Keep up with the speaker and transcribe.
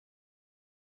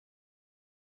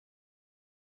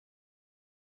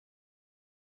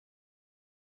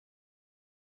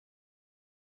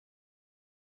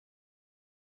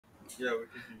Yeah.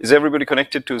 Is everybody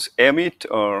connected to AirMeet,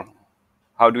 or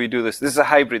how do we do this? This is a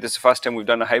hybrid. This is the first time we've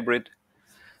done a hybrid.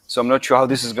 So I'm not sure how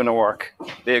this is going to work.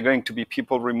 There are going to be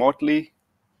people remotely.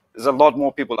 There's a lot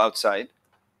more people outside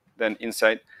than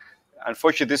inside.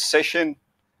 Unfortunately, this session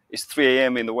is 3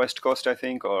 a.m. in the West Coast, I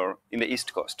think, or in the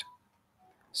East Coast.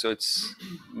 So it's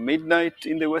midnight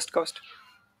in the West Coast.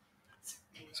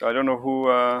 So I don't know who.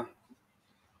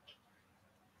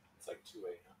 It's like 2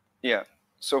 a.m. Yeah.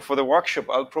 So for the workshop,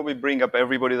 I'll probably bring up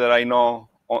everybody that I know.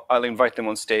 I'll invite them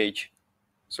on stage.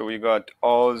 So we got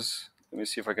Oz. Let me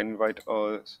see if I can invite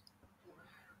Oz.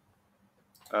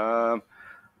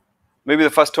 Maybe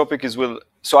the first topic is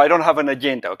so I don't have an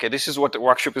agenda. Okay, this is what the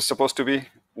workshop is supposed to be.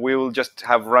 We will just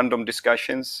have random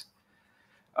discussions.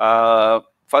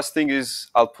 First thing is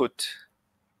I'll put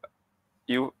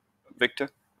you, Victor.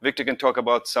 Victor can talk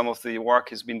about some of the work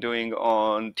he's been doing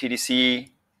on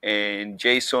TDC and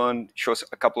JSON, shows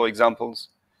a couple of examples.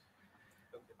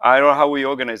 I don't know how we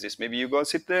organize this. Maybe you go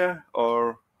sit there,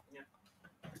 or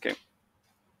okay.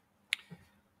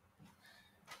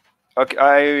 Okay,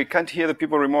 I can't hear the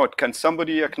people remote. Can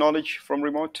somebody acknowledge from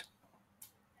remote?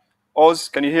 Oz,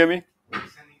 can you hear me?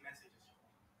 Sending messages.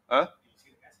 Huh?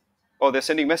 Oh, they're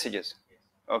sending messages.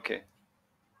 Okay,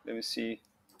 let me see.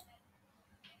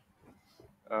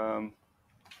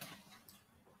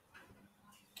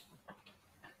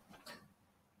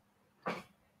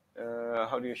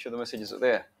 How do you show the messages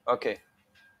there? Okay.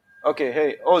 Okay,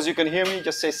 hey, Oz, you can hear me?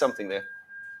 Just say something there.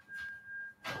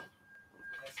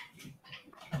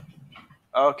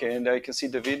 Okay, and I can see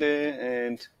Davide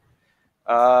and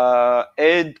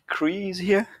Ed Cree is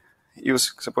here. He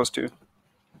was supposed to.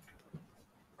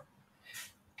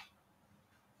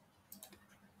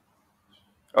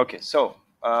 Okay, so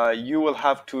you will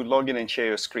have to log in and share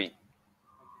your screen,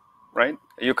 right?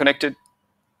 Are you connected?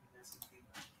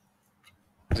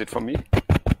 Is it for me?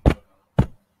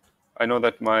 I know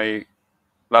that my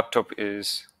laptop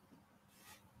is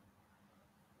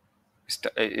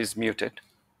muted,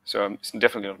 so it's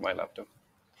definitely not my laptop.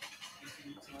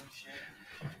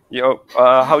 Yo,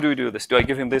 how do we do this? Do I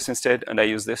give him this instead and I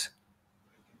use this?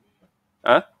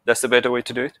 Huh? That's the better way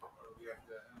to do it?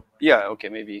 Yeah, okay,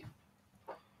 maybe.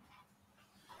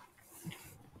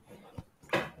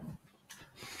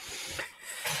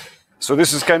 So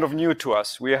this is kind of new to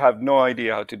us. We have no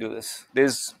idea how to do this.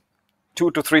 There's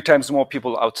 2 to 3 times more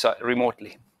people outside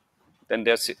remotely than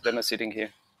are sitting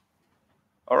here.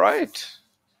 All right.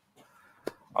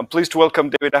 I'm pleased to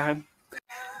welcome David Ahan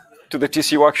to the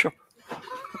TC workshop.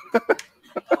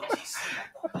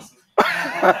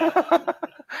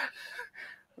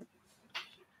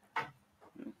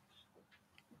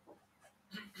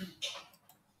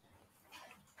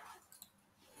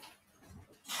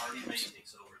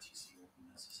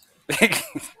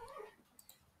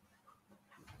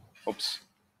 Oops.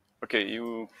 Okay,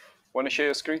 you want to share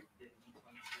your screen?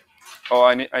 Oh,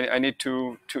 I need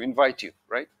to invite you,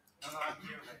 right?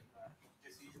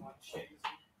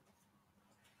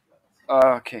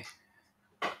 Okay.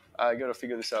 I gotta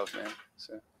figure this out, man.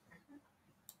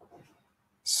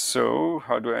 So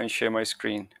how do I share my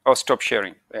screen? Oh, stop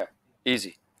sharing. Yeah,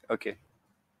 easy. Okay.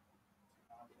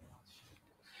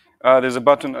 There's a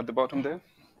button at the bottom there.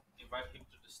 Invite him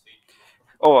to the stage.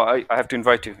 Oh, I have to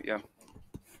invite you. Yeah.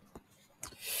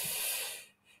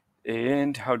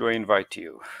 And how do I invite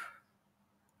you?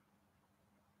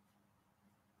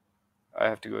 I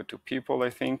have to go to people, I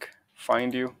think,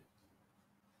 find you.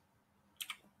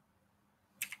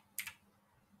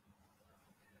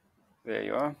 There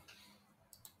you are.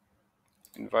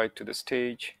 Invite to the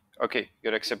stage. Okay, you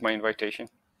gotta accept my invitation.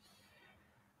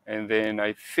 And then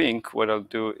I think what I'll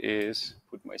do is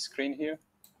put my screen here.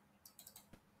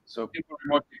 So people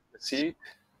remotely see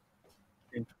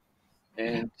it.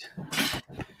 And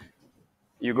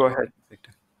you go ahead,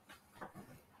 Victor.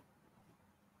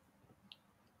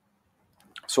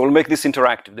 So we'll make this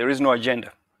interactive. There is no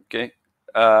agenda, okay?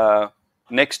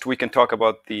 Next, we can talk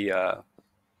about the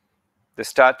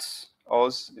stats.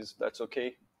 Oz, that's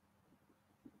okay?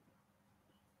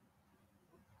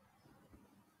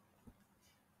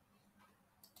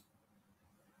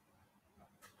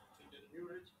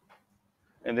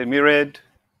 And then Mired,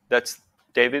 that's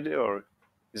David, or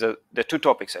there are 2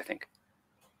 topics, I think.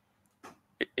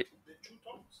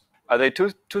 Are there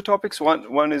two topics?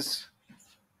 One is,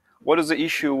 what is the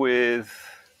issue with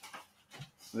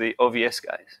the OVS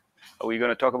guys? Are we going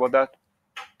to talk about that?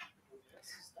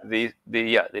 The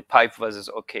pipe versus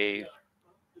okay.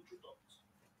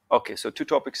 Okay, so 2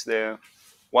 topics there,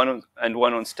 one on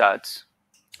stats.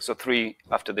 So 3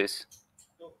 after this.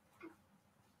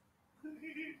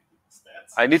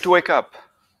 I need to wake up.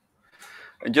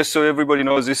 And just so everybody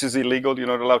knows, this is illegal. You're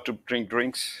not allowed to drink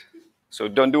drinks. So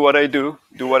don't do what I do.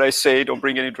 Do what I say. Don't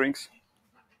bring any drinks.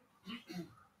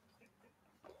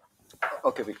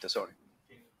 Okay, Victor, sorry.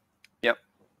 Yeah.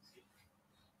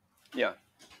 Yeah.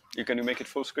 Can you make it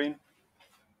full screen?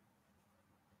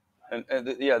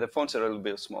 And yeah, the fonts are a little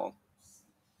bit small.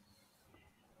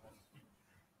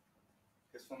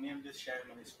 Because for me, I'm just sharing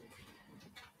my screen.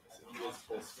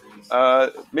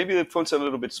 Maybe the fonts are a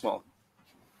little bit small.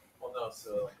 Well, no,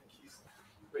 so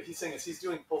what he's saying is he's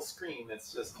doing full screen.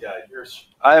 It's just, yeah,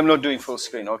 I am not doing full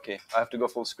screen. Okay, I have to go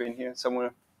full screen here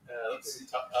somewhere. let's see,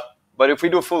 top up. But if we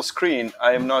do full screen,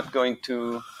 I am not going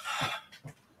to.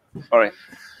 All right.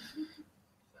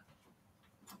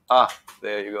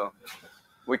 There you go.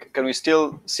 Can we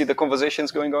still see the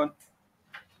conversations going on?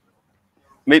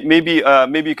 Maybe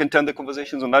you can turn the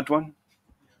conversations on that one.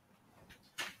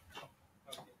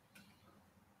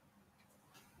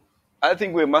 I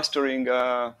think we're mastering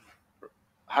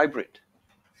hybrid.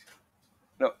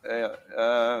 No,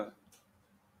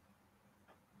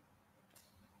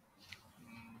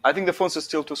 I think the fonts are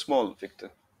still too small, Victor.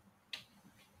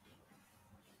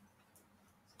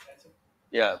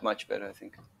 Yeah, much better, I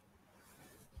think.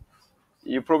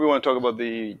 You probably want to talk about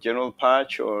the general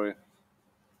patch, or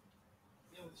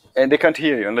and they can't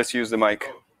hear you unless you use the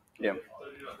mic. Yeah.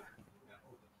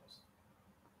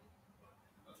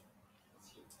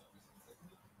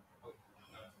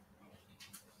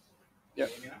 Yeah.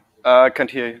 I can't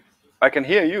hear you. I can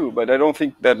hear you, but I don't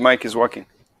think that mic is working.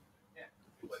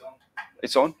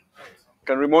 It's on?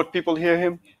 Can remote people hear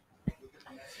him?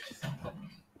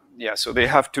 Yeah, so they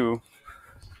have to.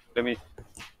 Let me.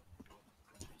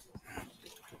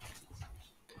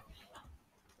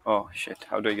 Oh, shit.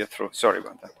 How do I get through? Sorry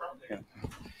about that. Yeah.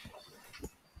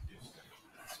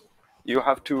 You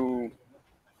have to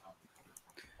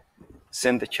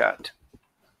send the chat.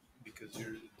 Because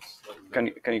you're. Can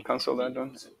you cancel that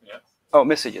one? Yeah. Oh,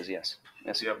 messages, yes.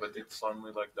 Messages. Yeah, but it's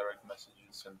only like direct messages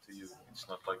sent to you. It's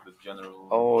not like the general.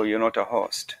 Oh, you're not a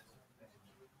host.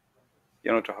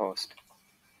 You're not a host.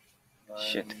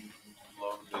 Shit.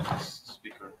 Logged as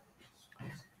speaker.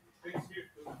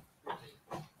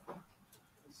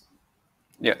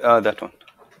 Yeah, that one.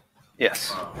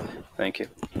 Yes. Thank you.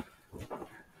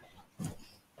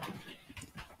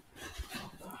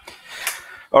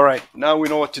 All right, now we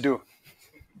know what to do,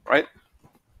 right?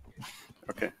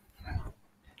 Okay.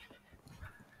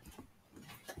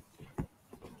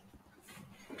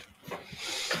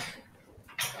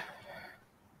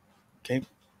 Okay.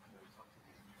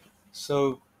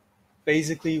 So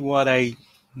basically what I'm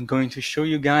going to show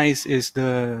you guys is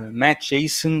the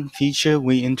match.json feature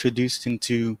we introduced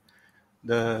into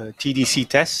the TDC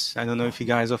tests. I don't know if you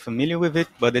guys are familiar with it,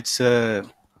 but it's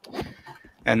an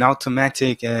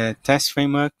automatic test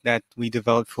framework that we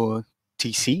developed for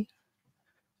TC.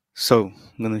 So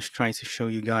I'm going to try to show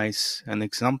you guys an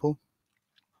example.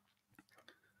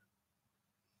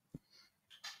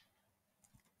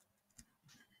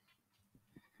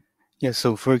 Yeah,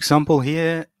 so for example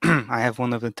here, I have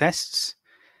one of the tests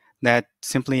that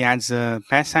simply adds a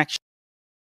pass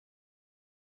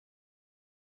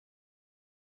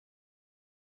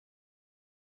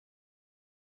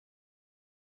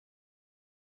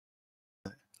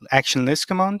action list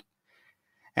command.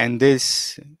 And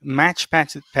this match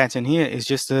pattern here is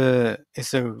just a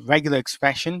regular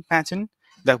expression pattern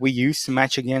that we use to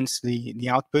match against the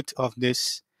output of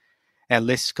this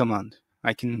list command.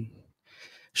 I can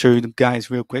show you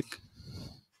guys real quick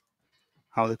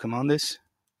how the command is.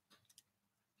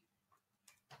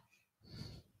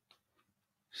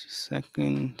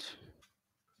 Second.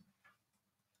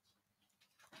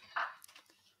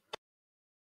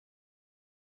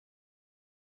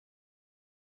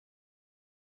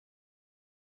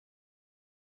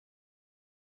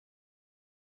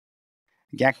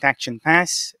 Gact action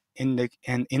pass and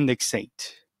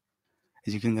indexate.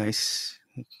 As you can guys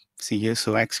see here,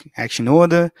 so action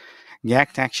order,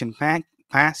 gact action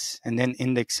pass, and then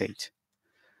indexate,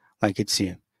 like it's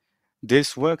here.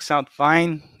 This works out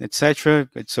fine, etc.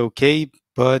 It's okay,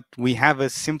 but we have a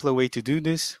simpler way to do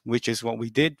this, which is what we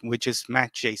did, which is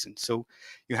match.json. So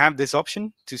you have this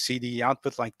option to see the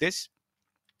output like this,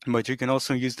 but you can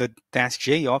also use the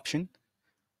 -j option.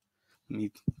 Let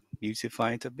me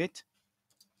beautify it a bit.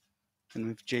 And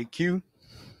with JQ,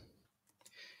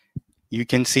 you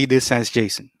can see this as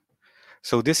JSON.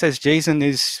 So this as JSON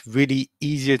is really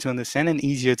easier to understand and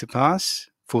easier to pass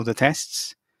for the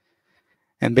tests.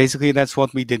 And basically that's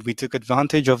what we did. We took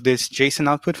advantage of this JSON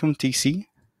output from TC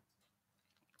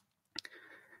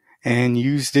and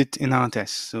used it in our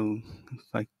tests. So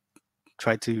if I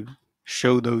try to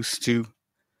show those two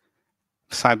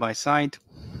side by side,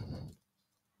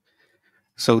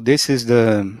 So this is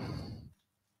the,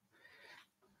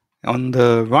 on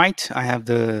the right, I have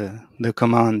the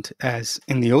command as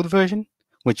in the old version,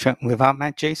 which without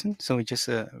match.json. So it's just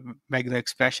a regular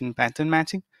expression pattern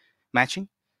matching.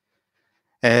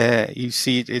 You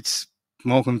see it's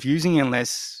more confusing and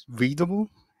less readable.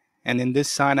 And in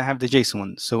this side, I have the JSON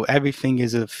one. So everything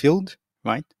is a field,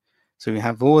 right? So you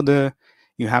have order,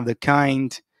 you have the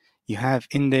kind, you have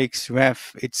index,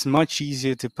 ref. It's much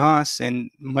easier to pass and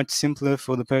much simpler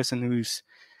for the person who's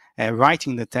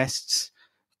writing the tests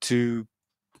to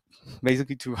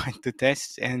basically to write the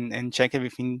tests and check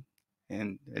everything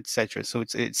and etc. So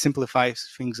it simplifies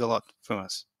things a lot for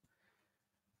us.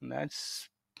 And that's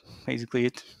basically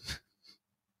it.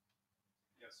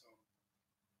 Yeah, so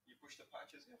you push the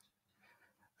patches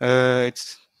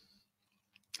yet?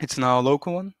 It's now a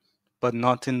local one, but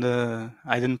not in the.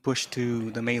 I didn't push to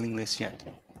the mailing list yet.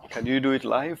 Can you do it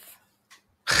live?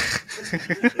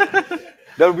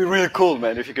 That would be really cool,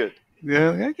 man, if you could.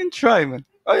 Yeah, I can try, man.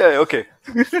 Oh yeah, okay.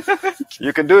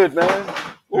 You can do it, man.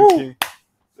 Woo. Okay,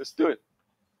 Let's do it.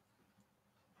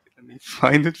 let me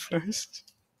find it first.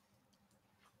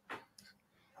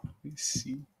 Let's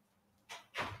see.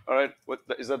 All right.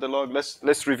 Is that the log?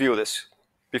 Let's review this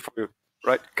before you.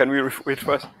 Right? Can we wait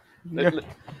first? Yeah.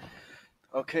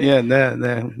 Okay. Yeah, there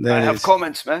I it have is.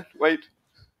 comments, man. Wait. Is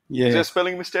there Yeah. a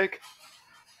spelling mistake?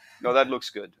 No, that looks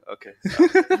good. Okay.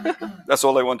 That's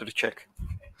all I wanted to check.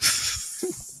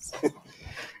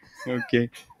 Okay.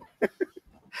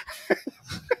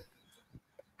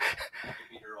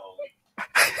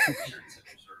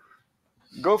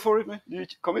 Go for it, man. Do you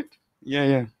commit?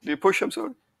 Yeah. Do you push? I'm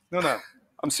sorry. No.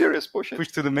 I'm serious. Push it.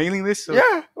 Push to the mailing list. So...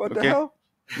 Yeah. What the Okay. hell?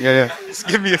 Yeah. Just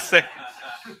give me a sec.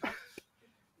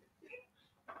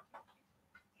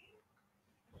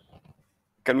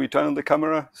 Can we turn on the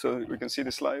camera so we can see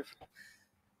this live?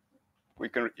 We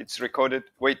can. It's recorded.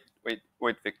 Wait,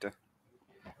 Victor.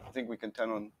 I think we can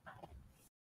turn on.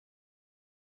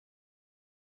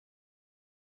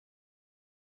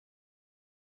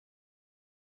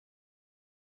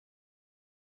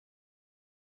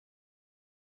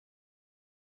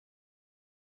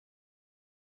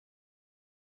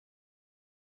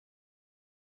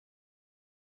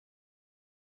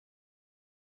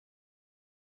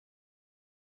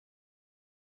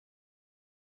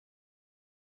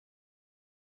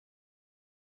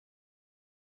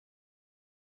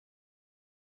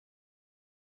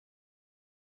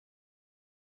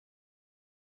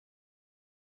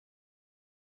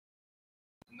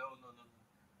 No.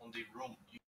 On the room.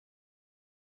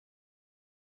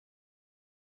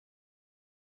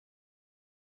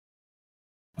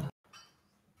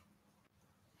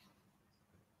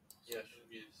 Yeah, should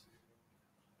be.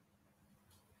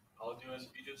 Audio and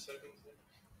video settings.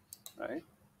 Right.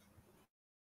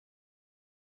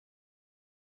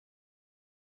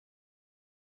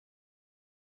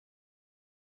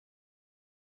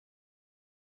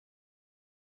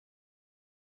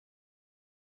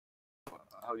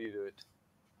 How do you do it?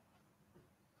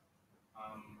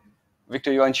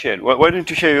 Victor, you unshared. Why don't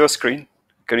you share your screen?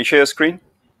 Can you share your screen?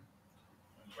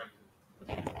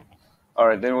 All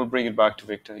right, then we'll bring it back to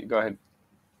Victor. You go ahead.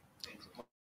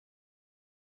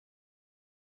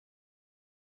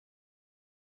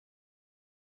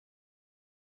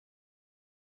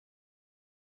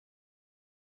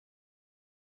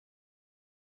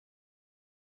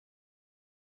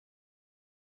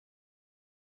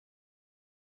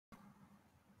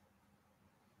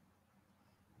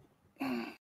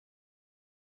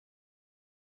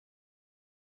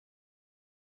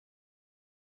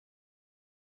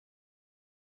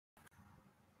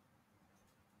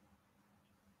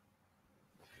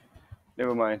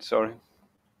 Never mind. Sorry.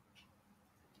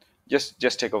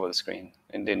 Just take over the screen,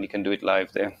 and then you can do it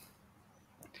live there.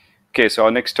 Okay, so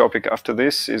our next topic after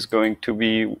this is going to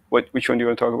be which one do you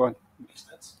want to talk about?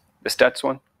 Stats. The stats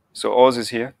one. So Oz is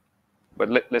here, but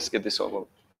let's get this over.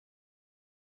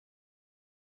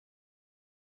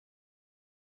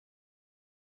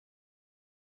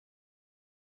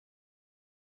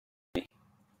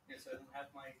 Yes, I don't have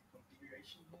my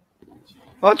configuration yet.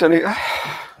 Oh, Tony,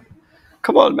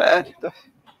 come on, man.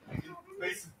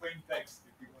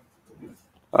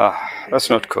 That's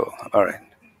not cool. All right.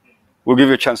 We'll give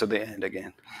you a chance at the end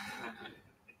again.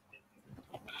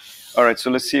 All right,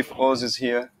 so let's see if Oz is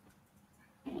here.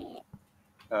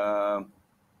 You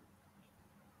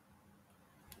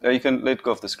can let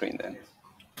go of the screen then.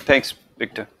 Thanks,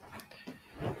 Victor.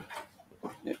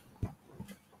 Yeah.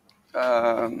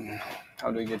 How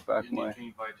do I get back my...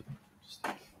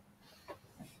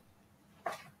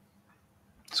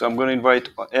 So I'm going to invite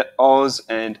Oz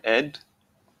and Ed.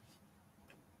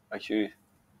 Actually,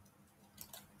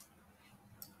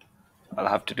 I'll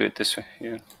have to do it this way.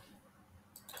 Yeah.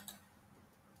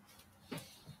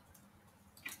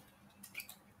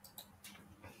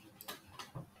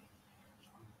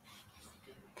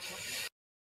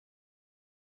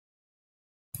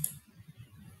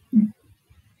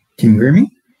 Can you hear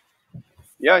me?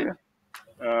 Yeah, yeah.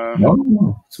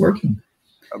 No, it's working.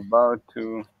 About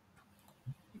to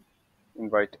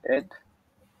invite Ed.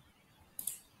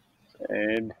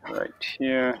 Ed, right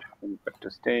here. Back to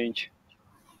stage.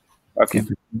 Okay.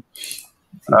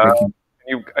 Can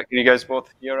you guys both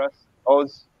hear us?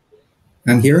 Oz?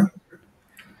 I'm here.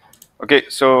 Okay,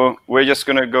 so we're just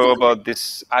going to go about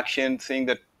this action thing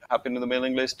that happened in the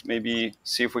mailing list. Maybe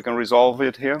see if we can resolve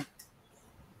it here.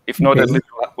 If not, Okay. at least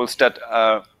we'll start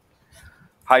a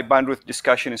high bandwidth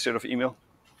discussion instead of email,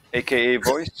 aka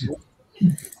voice.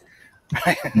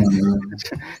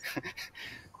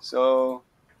 So,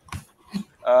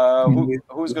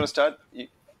 who's going to start?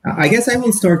 I guess I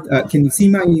will start. Can you see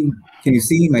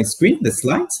my screen, the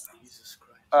slides?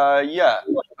 Yeah.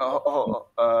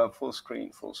 Full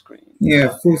screen.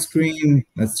 Yeah, full screen.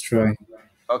 Let's try.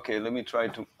 Okay, let me try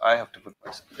to. I have to put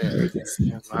myself there.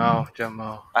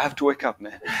 Jamal. I have to wake up,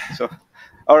 man. So,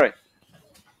 all right.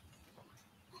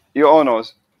 You're on,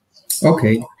 Oz.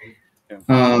 Okay.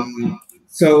 Yeah.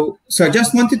 So I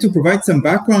just wanted to provide some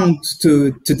background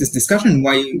to this discussion,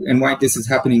 why this is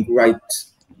happening right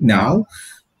now.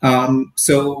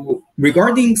 So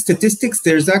regarding statistics,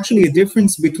 there's actually a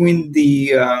difference between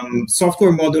the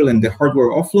software model and the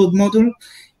hardware offload model.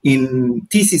 In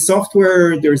TC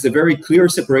software, there's a very clear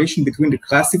separation between the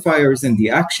classifiers and the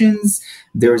actions.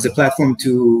 There's a platform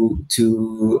to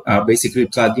basically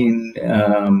plug in,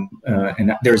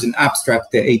 and there's an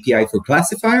abstract API for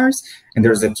classifiers, and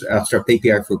there's an abstract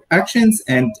API for actions,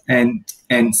 and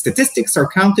statistics are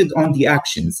counted on the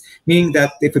actions, meaning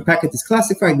that if a packet is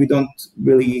classified, we don't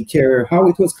really care how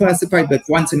it was classified, but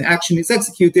once an action is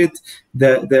executed,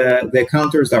 the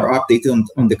counters are updated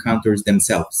on the counters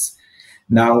themselves.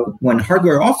 Now, when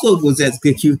hardware offload was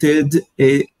executed,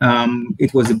 it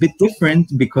was a bit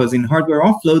different because in hardware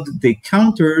offload, the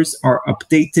counters are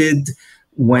updated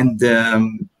when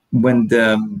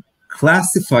the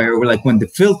classifier, or like when the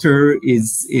filter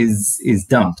is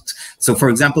dumped. So, for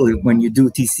example, when you do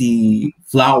TC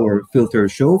flower filter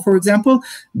show, for example,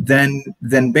 then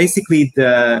basically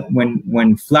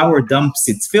when flower dumps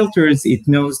its filters, it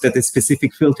knows that a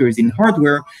specific filter is in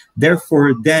hardware.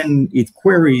 Therefore, then it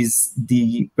queries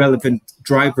the relevant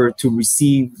driver to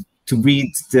read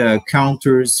the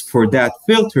counters for that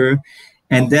filter,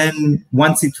 and then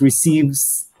once it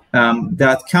receives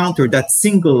that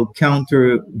single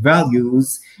counter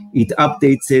values, it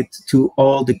updates it to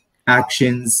all the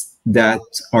actions that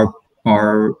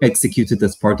are executed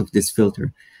as part of this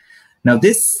filter. Now,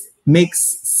 this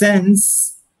makes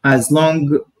sense as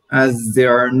long as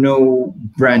there are no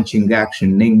branching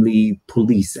action, namely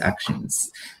police actions,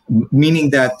 meaning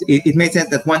that it makes sense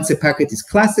that once a packet is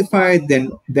classified,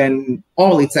 then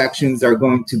all its actions are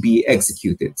going to be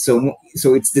executed. So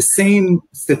it's the same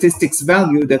statistics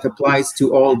value that applies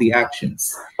to all the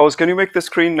actions. Oz, can you make the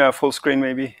screen full screen,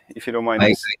 maybe, if you don't mind?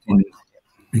 I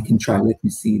can try. Let me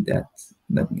see that.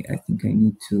 I think I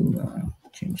need to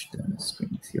change the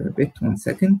screens here a bit. 1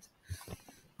 second.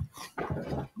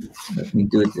 Let me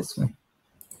do it this way.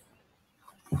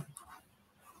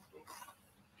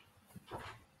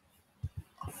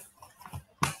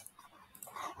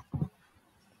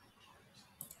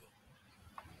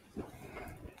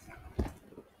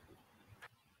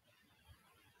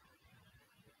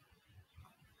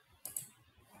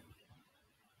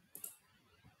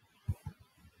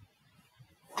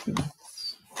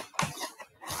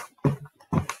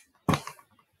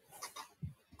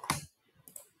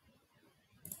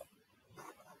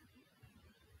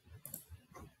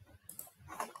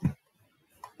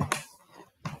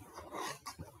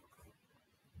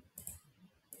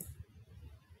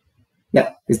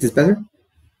 Yeah, is this better?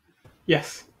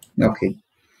 Yes. Okay.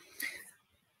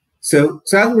 So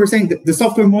as we were saying, the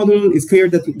software model is clear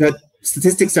that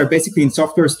statistics are basically in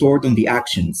software stored on the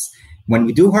actions. When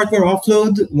we do hardware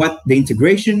offload, what the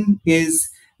integration is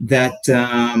that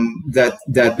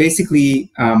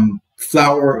basically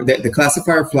the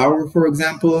classifier flower, for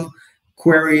example,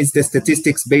 queries the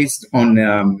statistics based on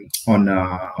a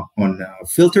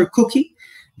filter cookie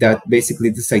that basically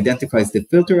this identifies the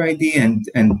filter ID, and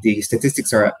the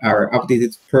statistics are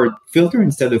updated per filter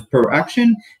instead of per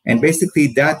action. And basically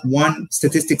that one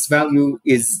statistics value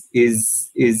is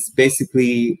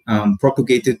basically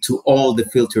propagated to all the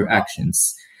filter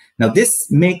actions. Now, this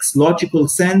makes logical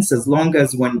sense as long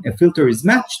as when a filter is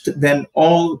matched, then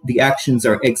all the actions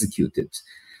are executed.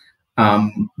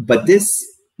 But this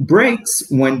breaks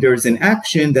when there's an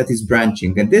action that is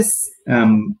branching. And this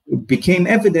became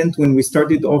evident when we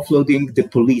started offloading the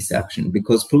police action,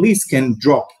 because police can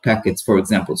drop packets, for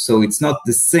example. So it's not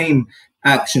the same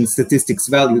action statistics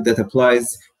value that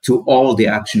applies to all the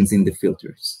actions in the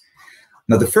filters.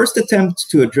 Now, the first attempt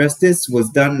to address this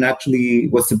was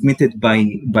submitted by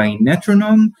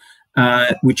Netronome,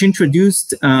 which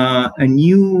introduced a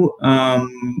new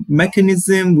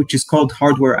mechanism which is called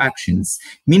hardware actions,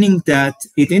 meaning that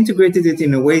it integrated it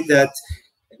in a way that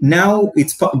now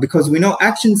because we know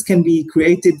actions can be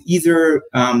created either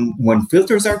when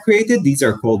filters are created, these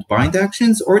are called bind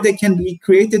actions, or they can be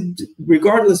created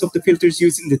regardless of the filters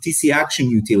using the TC action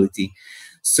utility.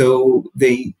 So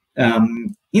they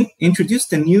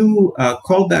introduced a new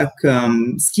callback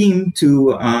scheme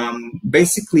to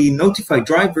basically notify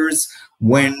drivers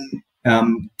when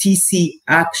TC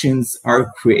actions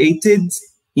are created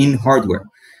in hardware.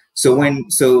 So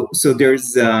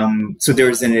there's a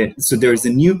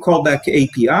new callback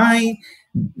API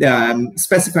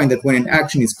specifying that when an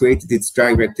action is created, it's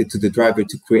directed to the driver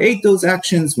to create those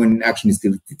actions. When an action is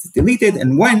deleted, it's deleted.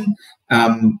 And when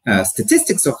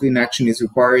statistics of an action is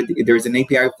required, there's an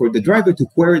API for the driver to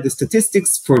query the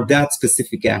statistics for that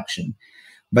specific action.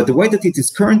 But the way that it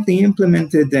is currently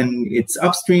implemented and it's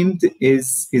upstreamed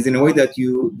is in a way that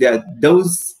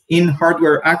those in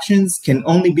hardware actions can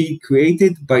only be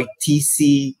created by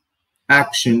TC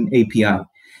action API.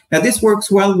 Now, this works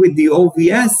well with the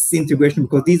OVS integration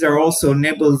because these are also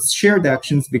enables shared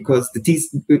actions, because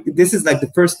this is like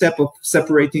the first step of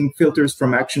separating filters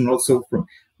from action also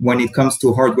when it comes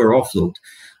to hardware offload.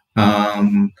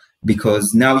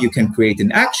 Because now you can create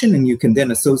an action and you can then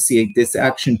associate this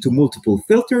action to multiple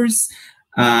filters.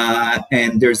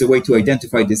 And there's a way to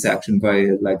identify this action by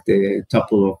like the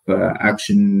tuple of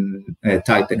action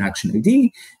type and action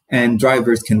ID, and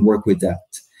drivers can work with that.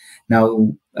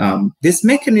 Now, this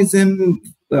mechanism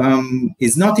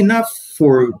is not enough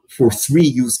for 3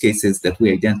 use cases that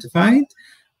we identified.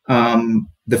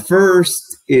 The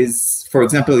first is, for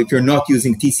example, if you're not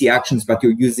using TC actions, but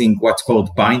you're using what's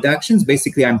called bind actions.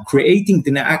 Basically, I'm creating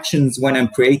the actions when I'm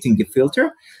creating a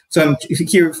filter. So I'm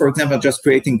here, for example, just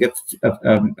creating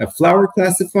a flower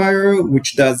classifier,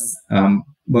 which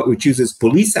uses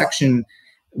police action,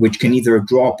 which can either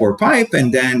drop or pipe,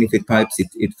 and then if it pipes,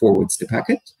 it forwards the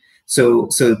packet. So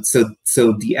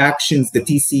the actions, the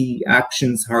TC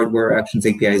actions, hardware actions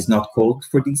API is not called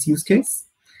for this use case.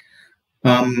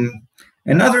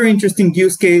 Another interesting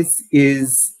use case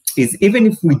is even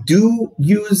if we do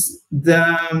use the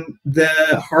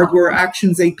hardware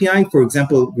actions API, for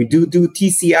example, we do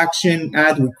TC action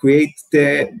add, we create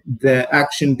the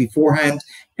action beforehand,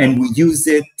 and we use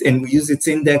its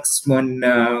index when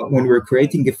we're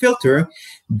creating a filter.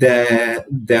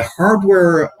 The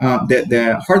hardware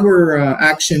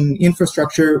action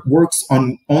infrastructure works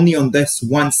only on this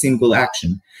one single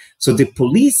action. So the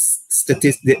police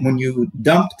statistic, when you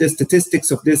dump the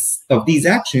statistics of these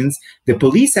actions, the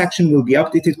police action will be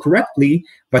updated correctly.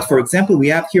 But for example, we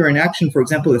have here an action, for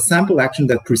example, a sample action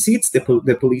that precedes the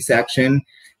police action.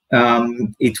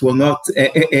 It will not.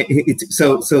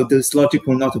 So this logic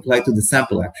will not apply to the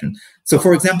sample action. So,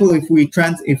 for example,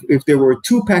 if there were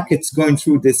 2 packets going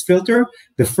through this filter,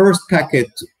 the first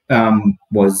packet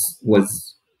was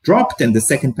dropped and the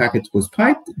second packet was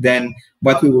piped, then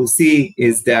what we will see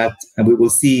is that we will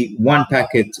see 1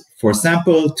 packet for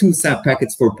sample, 2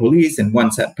 packets for police, and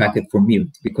 1 packet for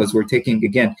mute, because we're taking,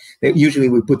 again, usually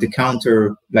we put the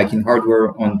counter, like in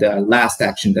hardware, on the last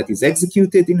action that is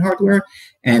executed in hardware,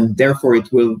 and therefore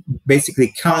it will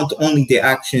basically count only the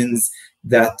actions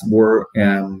that were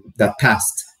that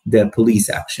passed the police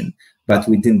action. But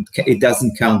it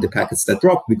doesn't count the packets that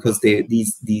drop, because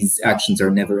these actions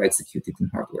are never executed in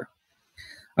hardware.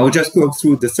 I will just go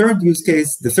through the third use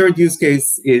case. The third use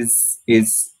case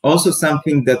is also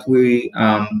something that we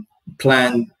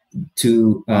plan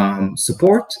to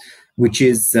support, which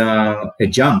is a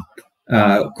jump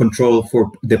control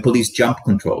for the police jump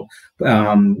control.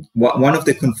 One of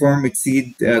the conform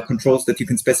exceed controls that you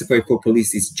can specify for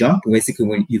police is jump. Basically,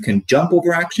 when you can jump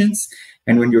over actions.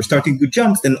 And when you're starting to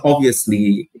jump, then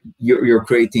obviously you're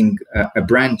creating a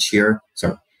branch here.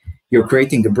 Sorry, you're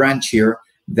creating a branch here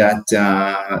that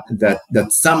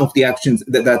some of the actions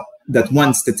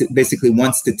basically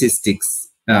one statistics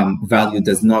value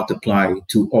does not apply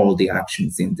to all the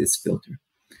actions in this filter.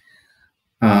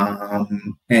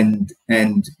 And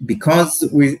because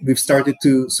we've started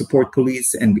to support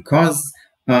police, and because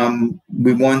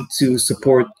we want to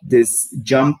support this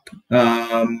jump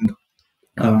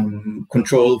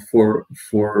control for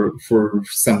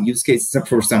some use cases,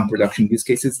 for some production use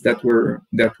cases that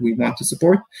we want to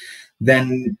support,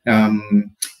 then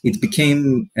it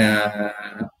became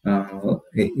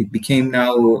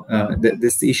now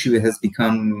this issue has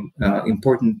become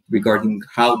important regarding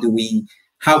how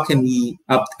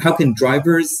can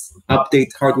drivers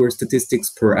update hardware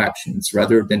statistics per actions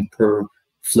rather than per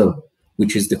flow,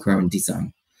 which is the current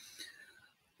design.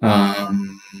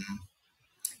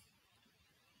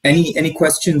 Any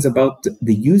questions about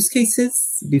the use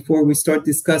cases before we start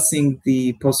discussing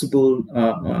the possible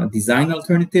design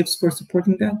alternatives for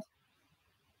supporting that?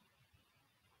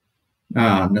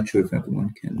 I'm not sure if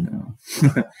everyone can.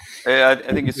 I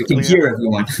think it's clear. Can hear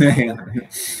everyone.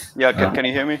 Yeah, can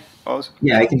you hear me also?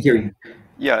 Yeah, I can hear you.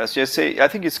 Yeah, as you say, I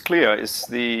think it's clear.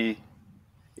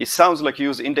 It sounds like you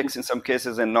use index in some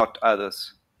cases and not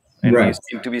others. And right. You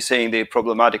seem to be saying the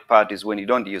problematic part is when you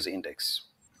don't use index.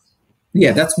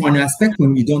 Yeah, that's one aspect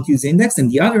when you don't use index. And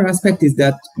the other aspect is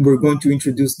that we're going to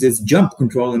introduce this jump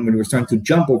control. And when we're starting to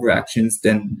jump over actions,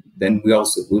 then we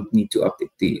also would need to update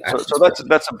the actions. So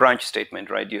that's a branch statement,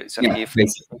 right? If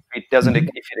it doesn't, if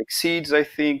it exceeds, I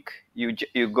think you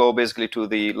go basically to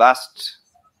the last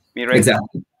mirror.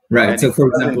 Exactly. Right. So for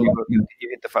example, you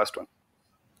hit the first one.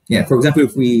 Yeah. For example,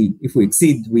 if we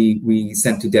exceed, we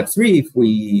send to depth 3. If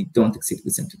we don't exceed,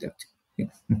 we send to depth 2.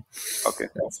 Yeah. Okay.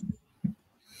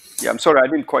 Yeah, I'm sorry, I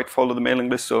didn't quite follow the mailing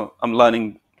list, so I'm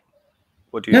learning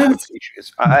what the issue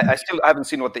is. I still haven't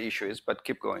seen what the issue is, but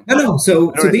keep going. No.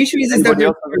 So the issue is that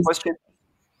else have a question?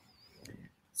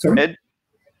 Sorry. Ed?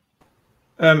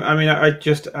 I mean, I'd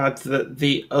just add that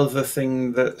the other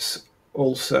thing that's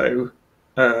also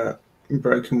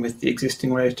broken with the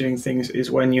existing way of doing things is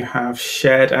when you have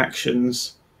shared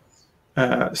actions.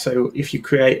 So if you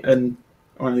create one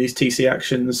of these TC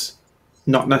actions,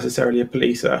 not necessarily a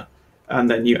policer, and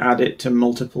then you add it to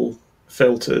multiple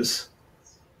filters,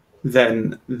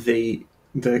 then the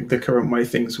current way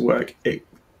things work,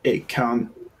 it can't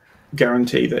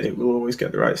guarantee that it will always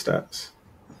get the right stats.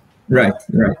 Right.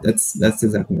 That's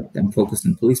exactly right. I'm focused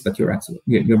on police, but you're right.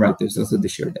 There's also the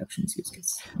shared actions use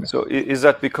case. Right. So is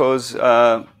that because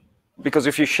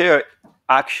if you share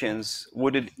actions,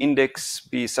 would an index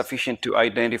be sufficient to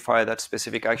identify that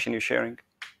specific action you're sharing?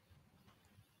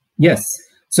 Yes.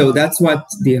 So that's what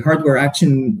the hardware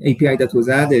action API that was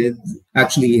added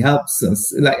actually helps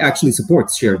us, actually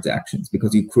supports shared actions,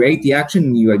 because you create the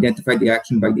action, you identify the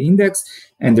action by the index,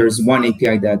 and there's one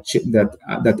API that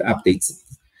updates it.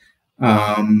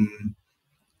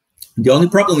 The only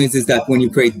problem is that when you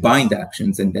create bind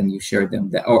actions and then you share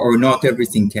them, or not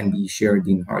everything can be shared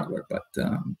in hardware, but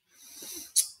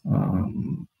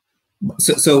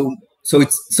so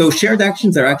shared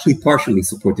actions are actually partially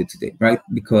supported today, right?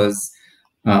 Because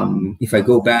if I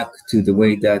go back to the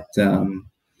way that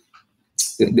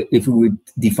if we would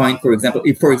define, for example,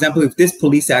 if this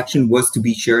police action was to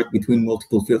be shared between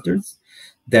multiple filters,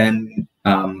 then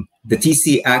the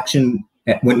TC action,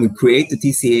 when we create the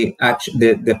TC action,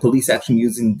 the police action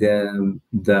using the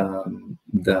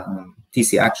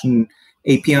TC action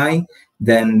API,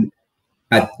 then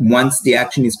once the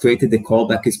action is created, the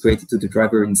callback is created to the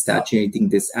driver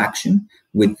instantiating this action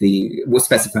with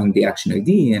specifying the action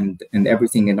ID and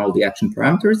everything and all the action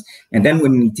parameters. And then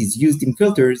when it is used in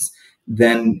filters,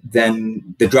 then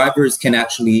the drivers can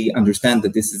actually understand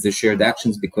that this is the shared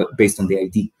actions based on the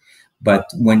ID. But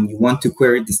when you want to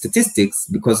query the statistics,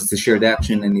 because it's a shared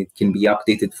action and it can be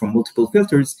updated from multiple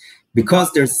filters,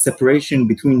 because there's a separation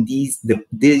between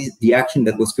the action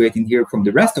that was created here from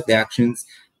the rest of the actions,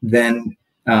 then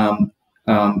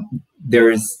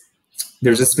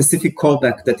there's a specific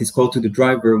callback that is called to the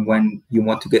driver when you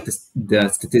want to get the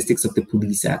statistics of the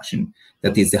police action,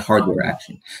 that is the hardware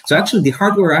action. So actually the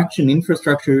hardware action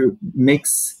infrastructure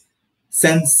makes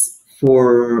sense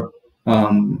for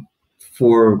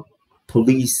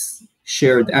police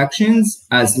shared actions,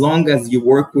 as long as you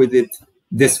work with it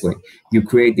this way. You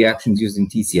create the actions using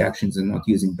TC actions and not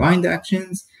using bind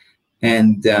actions.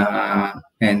 And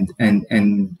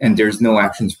there's no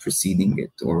actions preceding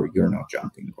it, or you're not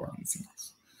jumping or anything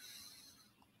else.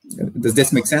 Does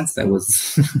this make sense? That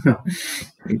was.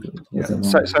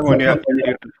 Simon,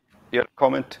 your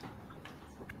comment?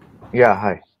 Yeah,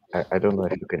 hi. I don't know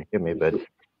if you can hear me, but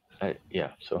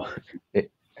yeah. So,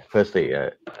 firstly,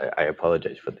 I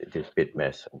apologize for this bit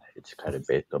mess, and it's kind of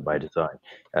based on by design.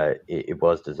 It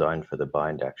was designed for the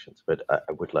bind actions, but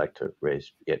I would like to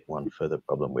raise yet one further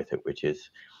problem with it, which is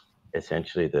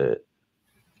essentially the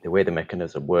way the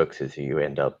mechanism works is you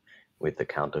end up with the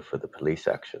counter for the police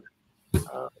action,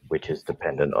 which is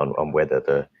dependent on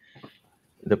whether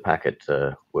the packets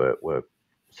were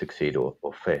succeed or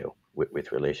fail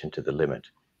with relation to the limit.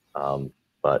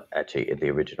 But actually, in the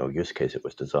original use case it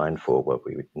was designed for, what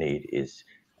we would need is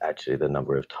actually the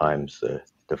number of times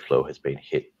the flow has been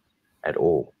hit at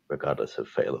all, regardless of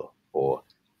failure or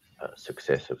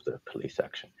success of the police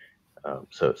action.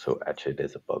 So actually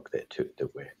there's a bug there too that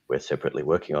we're separately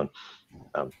working on.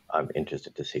 I'm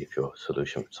interested to see if your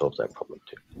solution solves that problem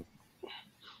too.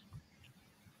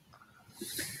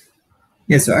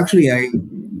 Yeah, so actually,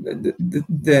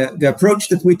 the approach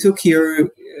that we took here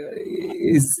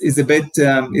is a bit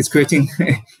is creating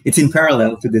it's in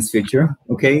parallel to this feature.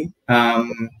 Okay,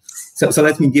 so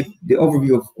let me give the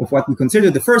overview of what we consider.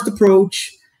 The first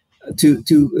approach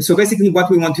so basically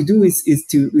what we want to do is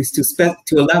to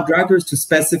allow drivers to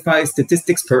specify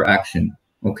statistics per action.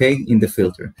 Okay, in the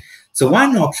filter. So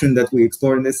one option that we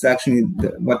explored in this actually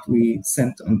what we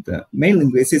sent on the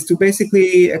mailing list is to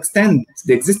basically extend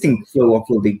the existing flow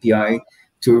offload API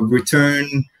to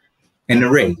return an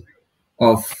array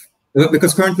of,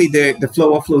 because currently the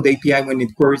flow offload API, when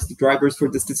it queries the drivers for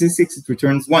the statistics, it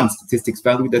returns one statistics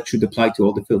value that should apply to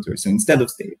all the filters. So instead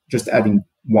of just adding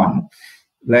one,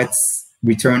 let's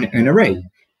return an array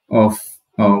of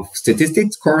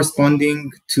statistics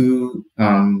corresponding to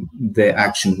the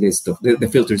action list of the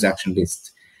filters action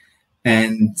list,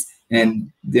 and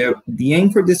the aim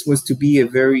for this was to be a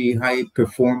very high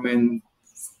performance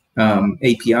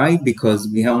API, because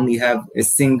we only have a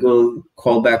single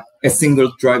callback, a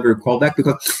single driver callback,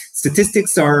 because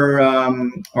statistics are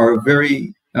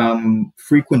very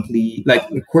frequently, like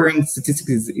querying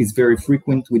statistics is very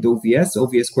frequent with OVS.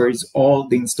 OVS queries all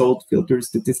the installed filter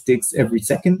statistics every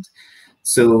second.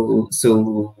 So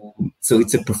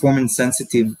it's a performance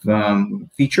sensitive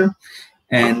feature,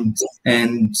 and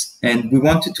we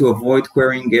wanted to avoid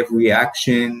querying every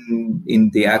action in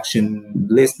the action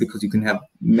list, because you can have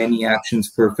many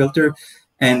actions per filter,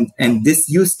 and this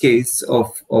use case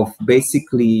of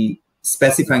basically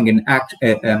specifying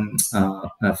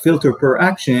a filter per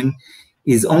action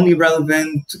is only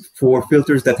relevant for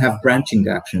filters that have branching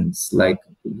actions, like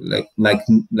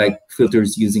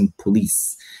filters using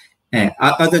police.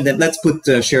 Other than, let's put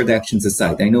shared actions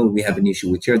aside. I know we have an issue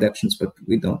with shared actions, but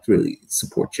we don't really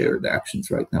support shared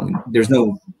actions right now. There's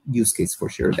no use case for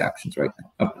shared actions right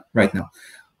now.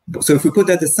 So if we put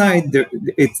that aside,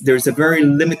 there's a very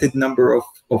limited number of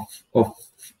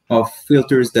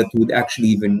filters that would actually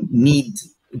even need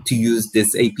to use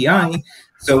this API.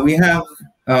 So we have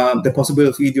the possibility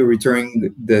of either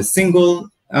returning the single,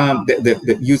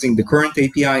 using the current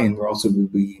API, and we're also will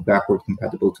be backward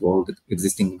compatible to all the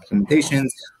existing implementations,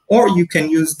 or you can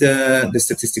use the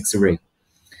statistics array.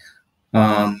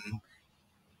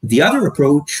 The other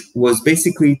approach was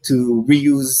basically to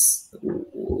reuse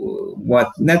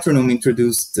what Netronome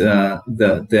introduced,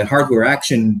 the hardware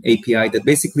action API, that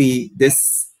basically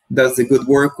this does the good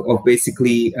work of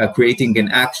basically creating an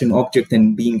action object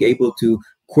and being able to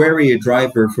query a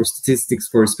driver for statistics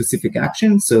for a specific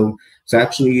action. So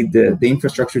actually the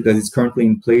infrastructure that is currently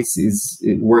in place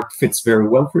fits very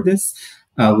well for this.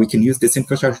 We can use this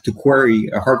infrastructure to query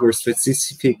a hardware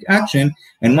specific action.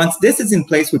 And once this is in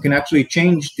place, we can actually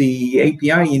change the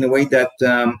API in a way that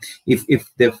if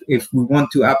we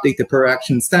want to update the per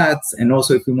action stats, and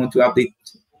also if we want to update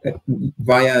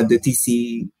via the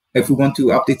TC, if we want to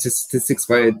update the statistics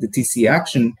via the TC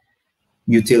action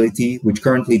utility, which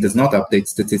currently does not update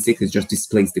statistics, it just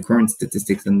displays the current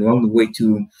statistics. And the only way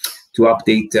to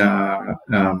update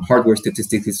hardware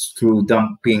statistics is through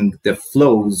dumping the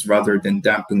flows rather than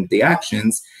dumping the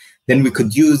actions. Then we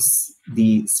could use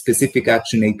the specific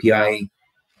action API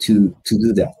to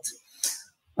do that.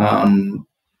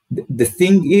 The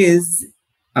thing is,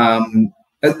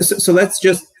 so let's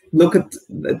just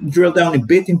drill down a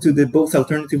bit into both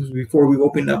alternatives before we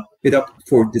open it up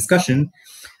for discussion.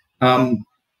 The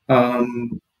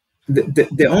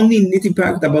only nitty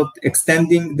part about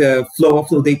extending the flow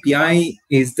offload API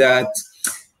is that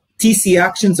TC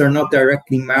actions are not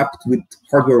directly mapped with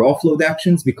hardware offload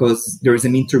actions, because there is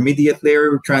an intermediate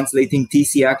layer translating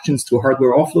TC actions to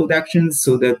hardware offload actions,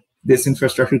 so that this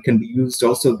infrastructure can be used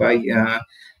also by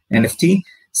NFT.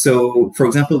 So, for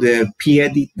example, a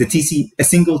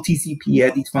single TCP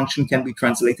edit function can be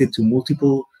translated to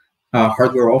multiple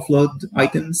hardware offload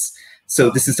items. So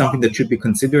this is something that should be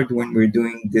considered when we're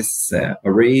doing this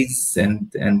arrays,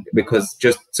 and because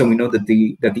just so we know that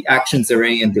the actions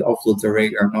array and the offloads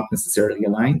array are not necessarily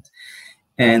aligned,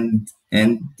 and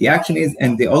the action is,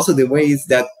 and also the way is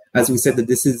that, as we said, that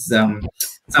this is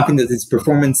something that is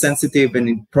performance sensitive and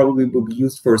it probably will be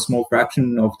used for a small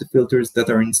fraction of the filters that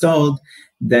are installed,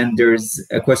 then there's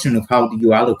a question of how do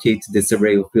you allocate this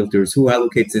array of filters, who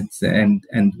allocates it,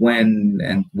 and when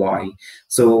and why.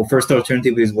 So first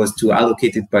alternative was to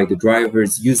allocate it by the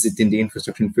drivers, use it in the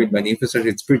infrastructure, and free it by the infrastructure.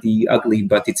 It's pretty ugly,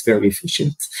 but it's very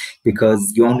efficient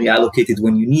because you only allocate it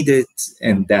when you need it,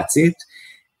 and that's it.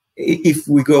 If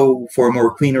we go for a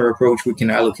more cleaner approach, we can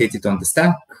allocate it on the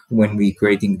stack when we're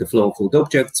creating the flow of load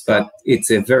objects, but it's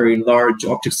a very large,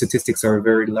 object statistics are a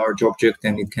very large object,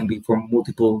 and it can be for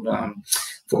multiple,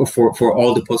 for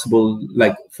all the possible,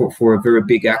 like for a very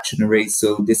big action array.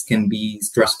 So this can be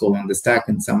stressful on the stack,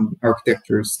 and some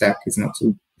architecture stack is not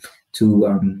too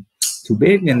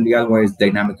big, and the other one is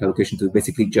dynamic allocation, to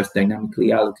basically just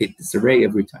dynamically allocate this array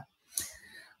every time.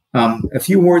 A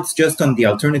few words just on the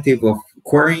alternative of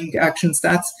querying action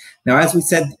stats. Now, as we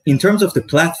said, in terms of the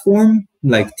platform,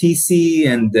 like TC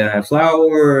and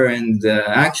Flower and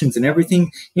actions and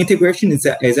everything, integration is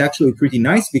actually pretty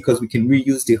nice because we can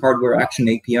reuse the hardware action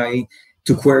API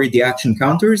to query the action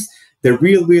counters. The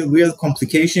real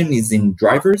complication is in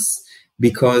drivers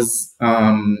because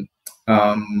hardware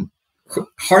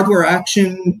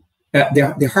action,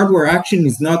 the hardware action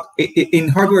is not, in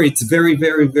hardware, it's very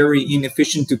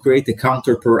inefficient to create a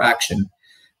counter per action.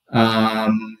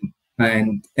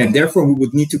 And therefore, we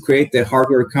would need to create the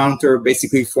hardware counter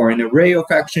basically for an array of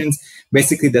actions.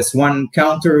 Basically, this one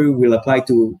counter will apply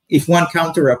to, if one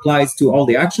counter applies to all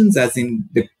the actions, as in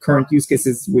the current use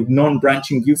cases with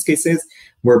non-branching use cases,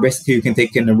 where basically you can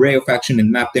take an array of action and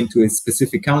map them to a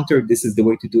specific counter. This is the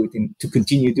way to do it, to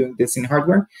continue doing this in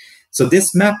hardware. So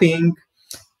this mapping,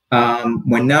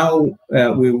 when now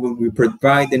we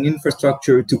provide an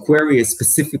infrastructure to query a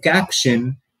specific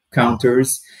action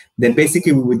counters, then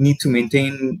basically we would need to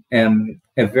maintain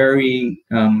a very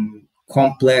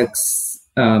complex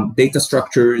data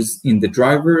structures in the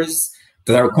drivers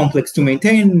that are complex to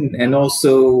maintain, and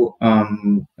also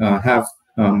have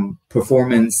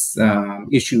performance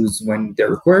issues when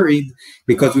they're queried,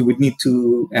 because we would need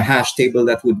a hash table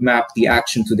that would map the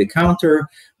action to the counter.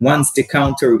 Once the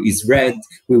counter is read,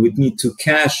 we would need to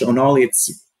cache on all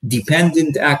its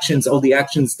dependent actions, all the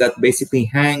actions that basically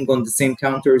hang on the same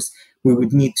counters. We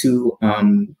would need to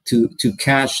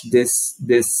cache this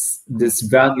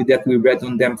value that we read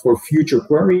on them for future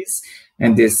queries,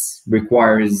 and this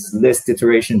requires list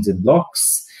iterations and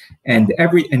locks. And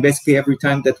basically every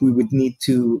time that we would need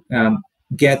to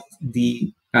get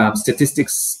the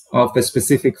statistics of a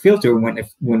specific filter when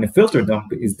a filter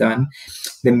dump is done,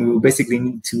 then we will basically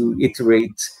need to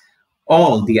iterate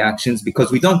all the actions,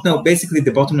 because we don't know. Basically,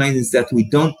 the bottom line is that we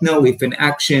don't know if an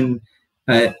action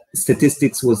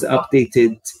statistics was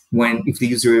updated if the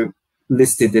user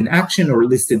listed an action or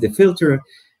listed a filter,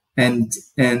 and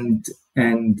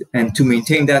to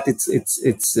maintain that,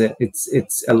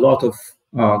 it's a lot of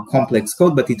complex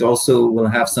code, but it also will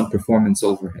have some performance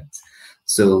overheads.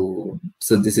 So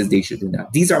this is the issue to now.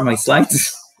 These are my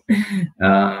slides,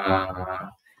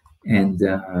 and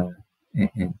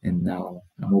now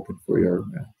I'm open for your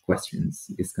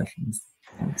questions, discussions.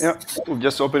 Thanks. Yeah, we'll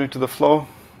just open it to the floor.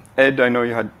 Ed, I know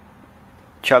you had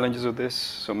challenges with this,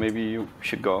 so maybe you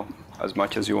should go as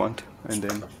much as you want, and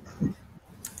then.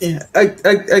 Yeah.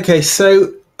 Okay.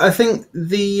 So I think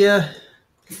the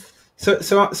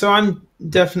so I'm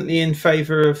definitely in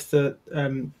favor of the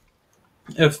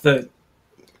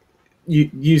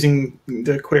using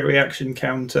the query action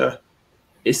counter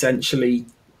essentially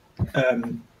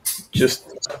just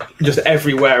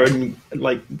everywhere, and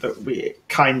like that we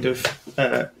kind of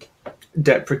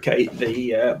deprecate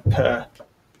the per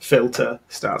filter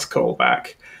stats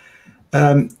callback.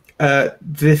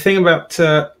 The thing about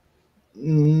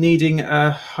needing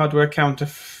a hardware counter,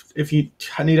 if you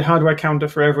need a hardware counter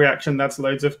for every action, that's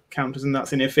loads of counters, and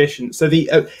that's inefficient. So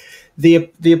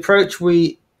the approach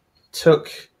we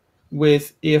took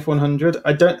with EF100,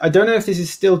 I don't know if this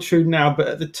is still true now, but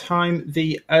at the time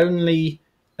the only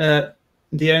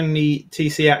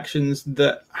TC actions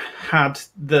that had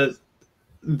the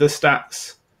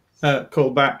stats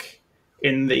callback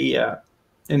in the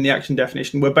action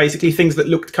definition were basically things that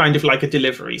looked kind of like a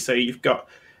delivery. So you've got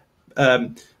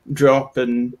drop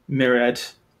and mirrored,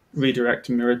 redirect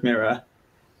and mirrored mirror.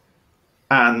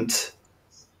 And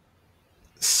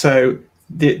so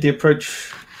the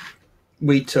approach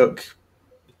we took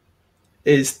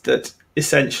is that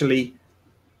essentially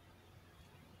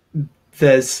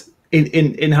there's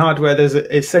in hardware, there's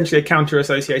essentially a counter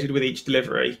associated with each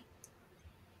delivery.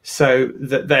 So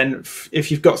that then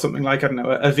if you've got something like, I don't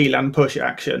know, a VLAN push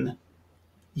action,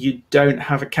 you don't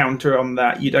have a counter on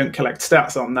that. You don't collect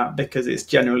stats on that because it's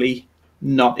generally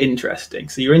not interesting.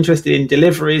 So you're interested in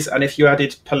deliveries, and if you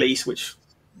added police, which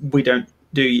we don't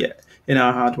do yet in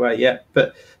our hardware yet,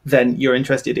 but then you're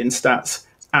interested in stats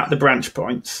at the branch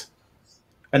points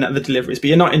and at the deliveries, but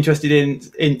you're not interested in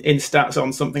stats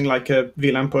on something like a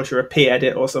VLAN push or a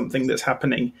p-edit or something that's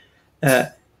happening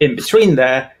in between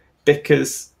there,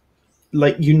 because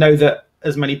like you know that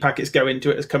as many packets go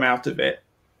into it as come out of it,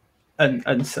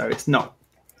 and so it's not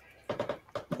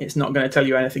going to tell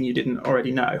you anything you didn't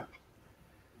already know.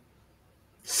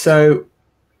 So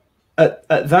at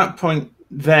that point,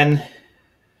 then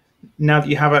now that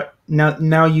you have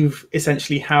now you've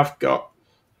essentially have got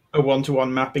a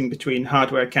one-to-one mapping between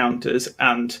hardware counters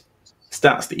and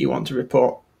stats that you want to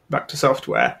report back to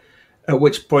software, at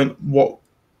which point what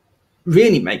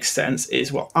really makes sense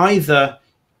is, well, either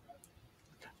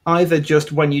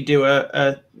just when you do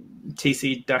a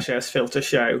TC-S filter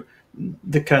show,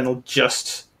 the kernel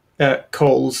just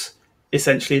calls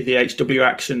essentially the HW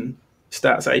action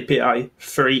stats API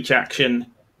for each action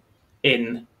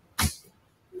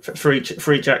for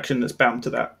each action that's bound to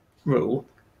that rule.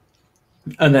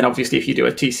 And then obviously if you do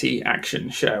a TC action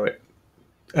show, it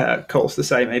calls the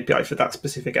same API for that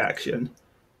specific action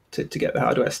to get the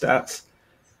hardware stats.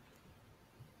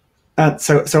 And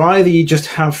so either you just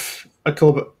have a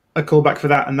callback for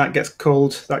that, and that gets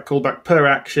called, that callback per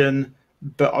action,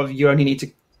 but you only need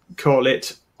to call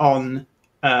it on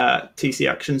TC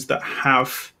actions that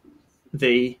have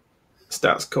the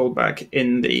stats callback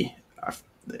in the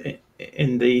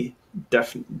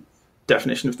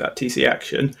definition of that TC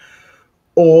action.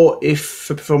 Or if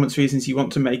for performance reasons you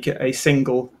want to make it a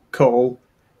single call,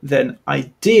 then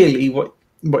ideally what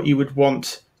you would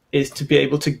want is to be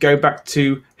able to go back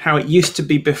to how it used to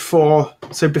be before.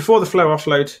 So before the flow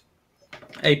offload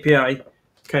API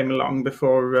came along,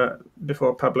 before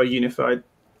Pablo unified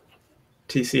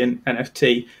TC and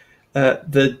NFT,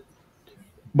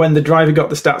 when the driver got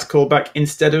the stats callback,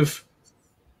 instead of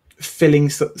filling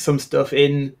some stuff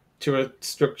in to a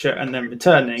structure and then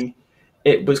returning,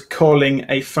 it was calling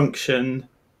a function.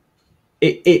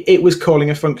 It was calling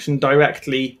a function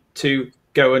directly to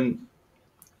go and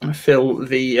fill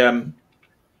the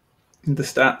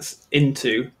stats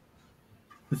into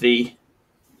the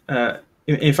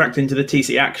in fact into the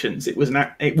TC actions. It was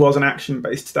an action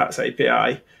based stats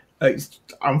API.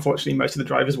 Unfortunately, most of the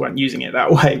drivers weren't using it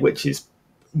that way, which is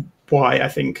why I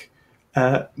think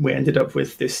we ended up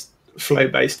with this flow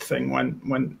based thing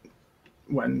when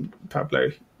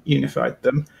Pablo unified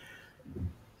them.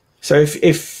 So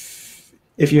if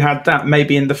you had that,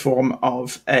 maybe in the form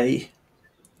of a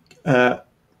per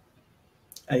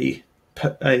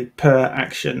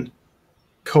action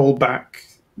callback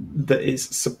that is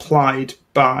supplied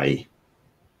by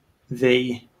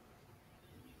the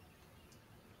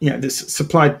this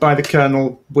supplied by the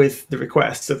kernel with the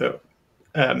request, so that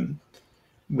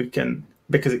we can,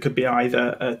 because it could be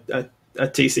either a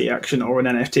TC action or an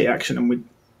NFT action, and we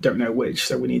don't know which,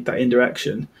 so we need that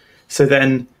indirection. So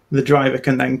then the driver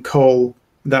can then call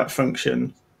that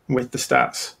function with the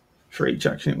stats for each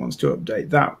action it wants to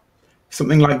update. That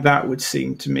something like that would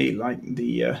seem to me like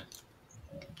the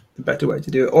better way to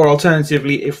do it. Or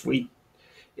alternatively, if we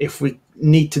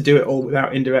need to do it all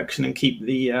without indirection and keep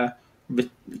the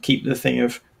thing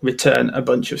of return a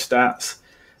bunch of stats,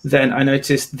 then I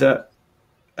noticed that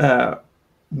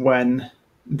when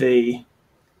the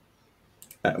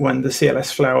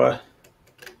CLS flower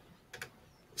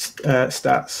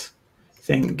stats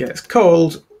thing gets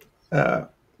called,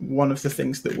 one of the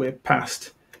things that we're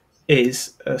passed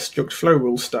is a struct flow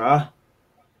rule star,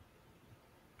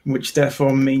 which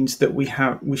therefore means that we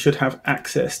should have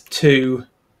access to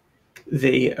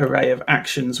the array of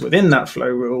actions within that flow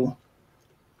rule,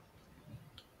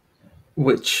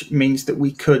 which means that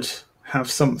we could have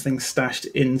something stashed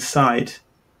inside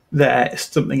there,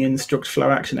 something in struct flow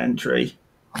action entry.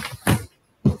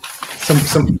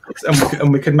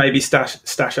 And we could maybe stash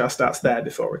our stats there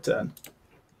before return.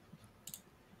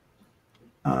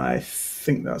 I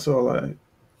think that's all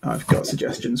I've got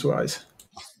suggestions wise.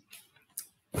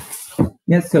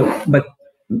 Yeah. So, but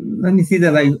let me see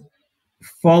that I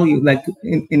follow you. Like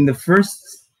in the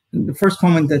first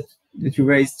comment that you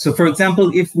raised. So, for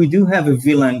example, if we do have a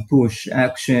VLAN push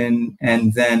action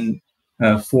and then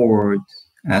forward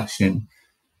action,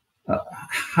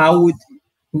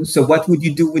 so what would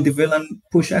you do with the VLAN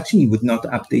push action? You would not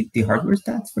update the hardware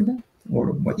stats for that, or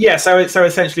what? Yeah. So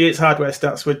essentially, its hardware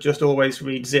stats would just always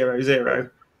read 00,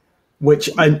 which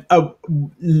when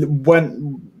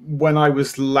I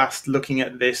was last looking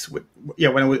at this,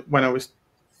 when I was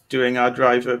doing our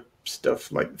driver stuff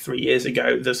like 3 years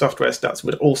ago, the software stats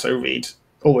would also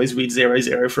always read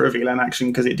 00 for a VLAN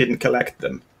action because it didn't collect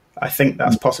them. I think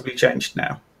that's possibly changed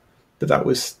now, but that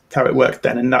was how it worked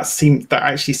then, and that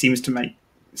actually seems to make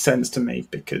sense to me,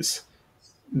 because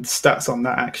the stats on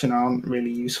that action aren't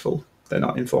really useful. They're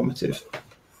not informative,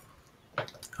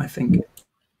 I think.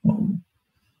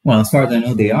 Well, as far as I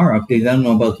know, they are updated. I don't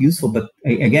know about useful, but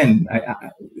again,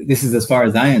 this is as far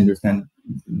as I understand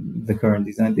the current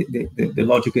design. The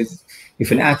logic is,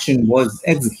 if an action was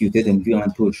executed and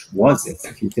VLAN push was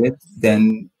executed,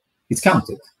 then it's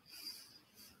counted.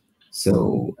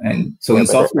 So in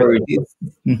software, it is.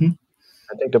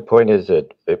 I think the point is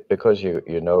that because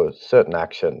you know certain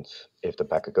actions, if the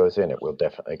packet goes in, it will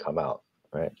definitely come out,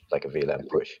 right? Like a VLAN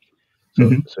push.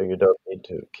 So you don't need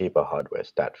to keep a hardware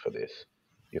stat for this.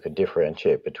 You can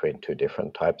differentiate between two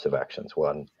different types of actions.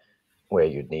 One where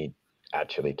you need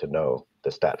actually to know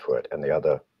the stat for it, and the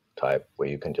other type where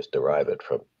you can just derive it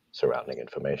from surrounding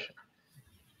information.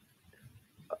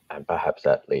 And perhaps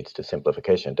that leads to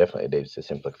simplification. Definitely leads to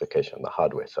simplification on the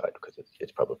hardware side, because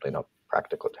it's probably not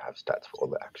practical to have stats for all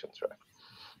the actions, right?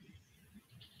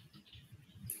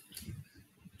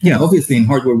 Yeah, obviously in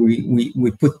hardware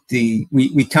we put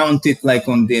we count it like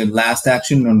on the last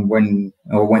action, on when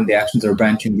the actions are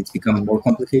branching, it's becoming more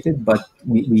complicated. But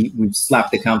we slap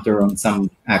the counter on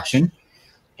some action.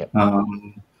 Yep.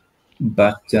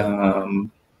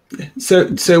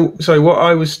 So sorry, what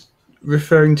I was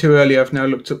referring to earlier, I've now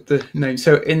looked up the name.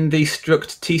 So in the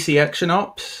struct TC action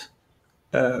ops,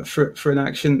 for an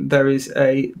action, there is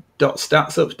a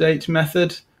 .stats update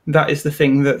method. That is the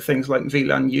thing that things like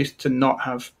VLAN used to not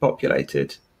have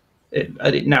populated. And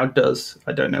it now does.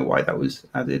 I don't know why that was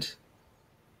added.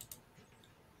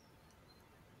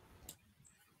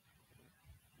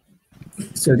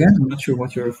 So again, I'm not sure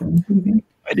what you're referring to again.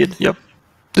 I did, yep.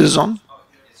 This is on.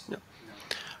 Yep.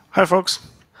 Hi, folks.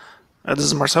 This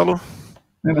is Marcelo.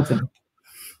 Hi, Marcelo.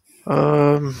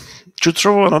 To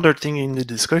throw another thing in the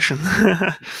discussion,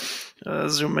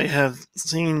 as you may have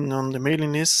seen on the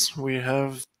mailing list, we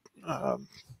have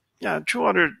two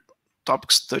other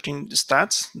topics touching the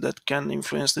stats that can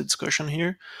influence the discussion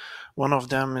here. One of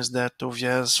them is that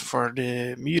OVS for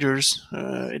the meters,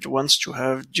 it wants to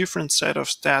have different set of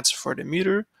stats for the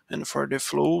meter and for the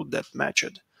flow that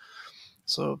matched.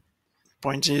 So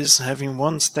point is, having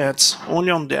one stats only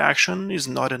on the action is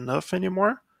not enough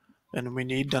anymore, and we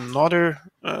need another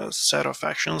set of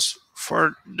actions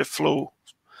for the flow,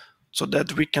 so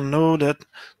that we can know that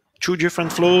two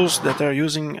different flows that are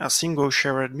using a single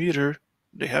shared meter,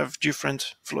 they have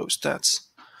different flow stats.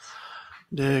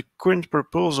 The current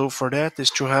proposal for that is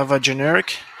to have a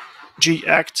generic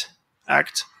gact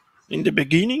in the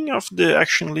beginning of the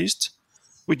action list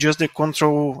with just the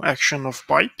control action of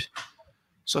pipe,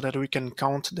 so that we can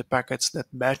count the packets that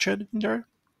batched in there.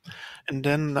 And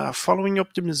then following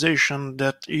optimization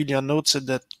that Ilya notes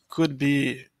that could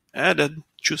be added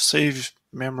to save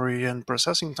memory and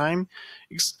processing time,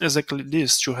 is exactly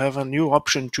this, to have a new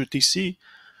option to TC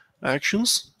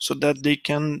actions so that they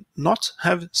can not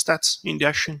have stats in the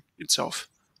action itself.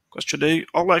 Because today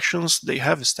all actions, they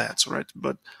have stats, right?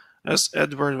 But as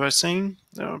Edward was saying,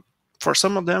 for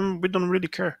some of them we don't really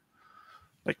care.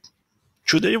 Like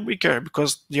today we care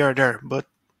because they are there, but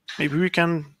maybe we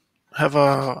can have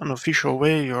an official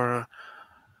way or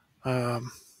a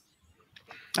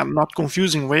not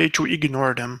confusing way to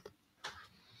ignore them.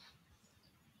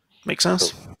 Make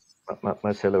sense? So,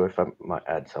 Marcelo, if I might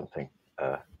add something,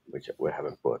 which we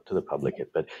haven't brought to the public yet,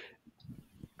 but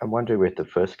I'm wondering with the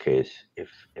first case, if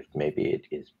maybe it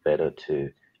is better to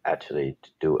actually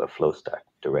do a flow stack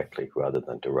directly rather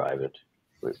than derive it,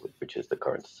 which is the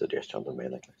current suggestion on the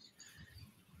mailing list.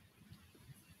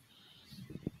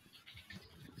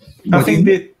 I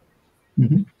think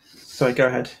Sorry, go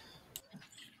ahead.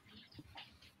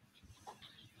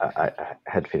 I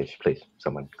had finished. Please,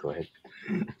 someone go ahead.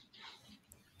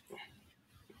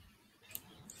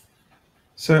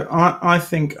 So I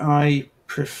think I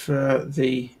prefer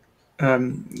the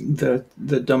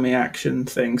dummy action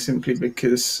thing, simply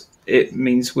because it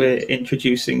means we're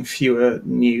introducing fewer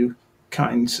new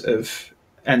kinds of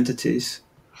entities.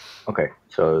 Okay,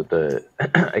 so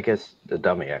I guess the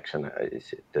dummy action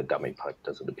is the dummy part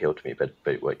doesn't appeal to me, but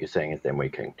what you're saying is then we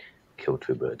can kill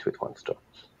two birds with one stone.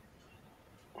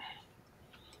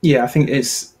 Yeah, I think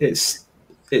it's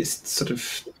sort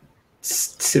of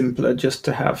simpler just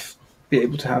to be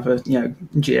able to have a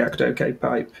gact OK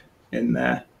pipe in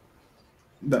there.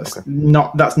 That's okay.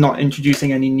 That's not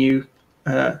introducing any new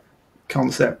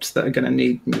concepts that are going to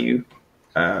need new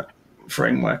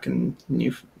framework and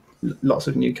lots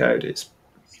of new code. It's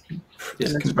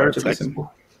comparatively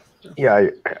simple. Yeah,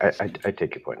 I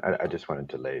take your point. I just wanted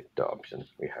to lay the options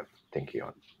we have thinking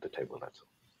on the table. That's all.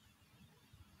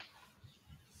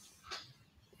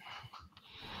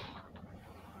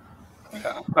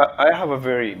 I have a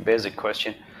very basic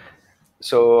question.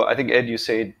 So I think Ed, you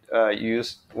said you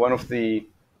used one of the.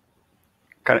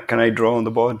 Can I draw on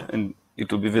the board and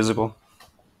it will be visible?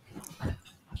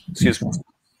 Excuse me.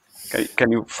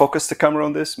 Can you focus the camera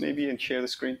on this maybe and share the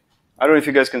screen? I don't know if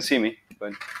you guys can see me,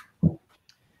 but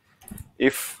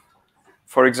if,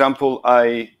 for example,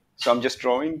 so I'm just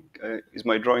drawing. Is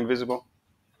my drawing visible?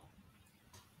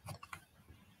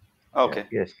 Okay.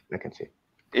 Yes, I can see.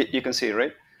 You can see it,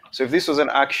 right? So if this was an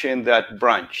action that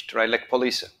branched, right, like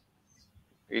police,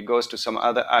 it goes to some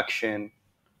other action,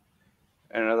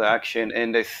 another action,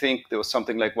 and I think there was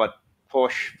something like what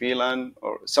push VLAN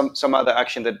or some other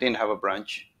action that didn't have a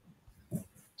branch.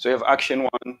 So you have action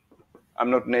 1. I'm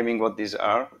not naming what these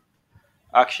are.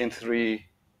 Action 3,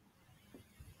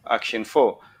 action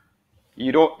 4.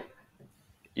 You don't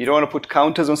want to put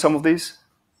counters on some of these.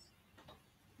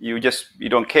 You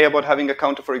don't care about having a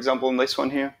counter, for example, on this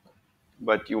one here,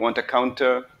 but you want a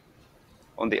counter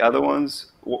on the other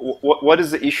ones. What is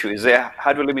the issue? Is there a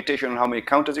hardware limitation on how many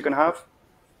counters you can have?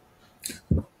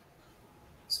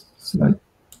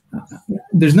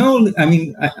 There's no,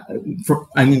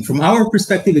 from our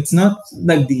perspective, it's not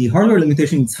like the hardware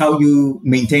limitation, it's how you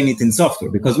maintain it in software.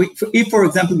 Because if, for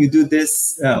example, you do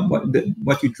this,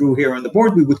 what you drew here on the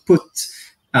board, we would put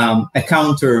a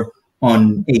counter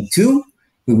on A2,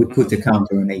 we would put a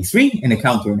counter on A3 and a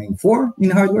counter on A4 in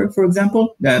hardware, for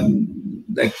example,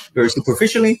 like very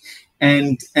superficially.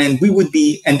 And we would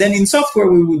be, and then in software,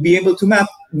 we would be able to map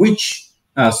which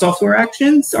software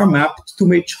actions are mapped to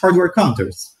which hardware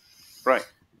counters. Right.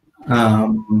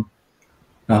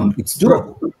 It's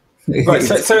doable. Right.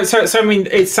 So I mean,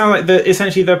 it sounds like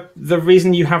essentially the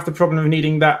reason you have the problem of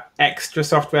needing that extra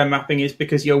software mapping is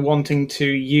because you're wanting to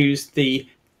use the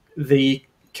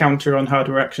counter on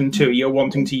hardware action 2. You're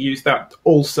wanting to use that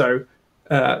also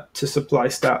to supply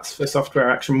stats for software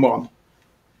action 1.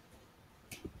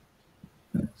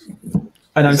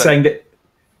 And I'm saying that.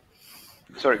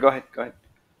 Sorry. Go ahead.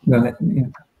 Yeah.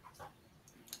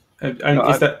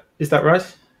 Is that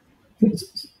right?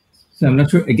 So I'm not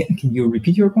sure. Again, can you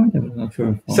repeat your point? I'm not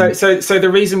sure. So the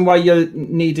reason why you're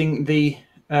needing the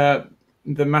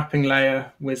mapping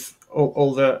layer with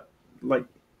all the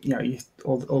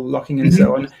all the locking and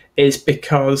so on is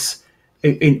because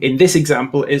in this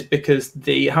example is because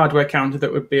the hardware counter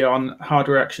that would be on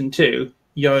hardware action 2,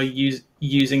 you're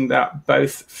using that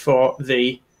both for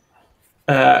the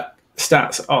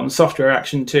stats on software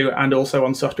action 2 and also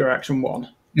on software action 1.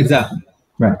 Exactly.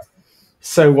 Right.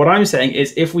 So what I'm saying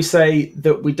is if we say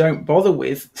that we don't bother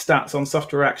with stats on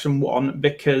software action 1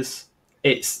 because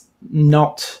it's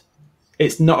not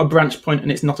a branch point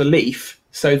and it's not a leaf,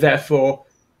 so therefore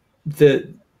it's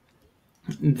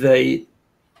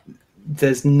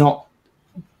not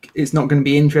going to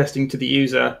be interesting to the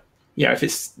user. Yeah, if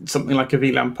it's something like a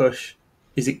VLAN push,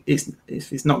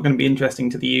 it's not going to be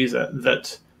interesting to the user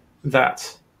that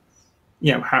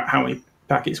how many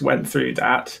packets went through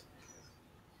that.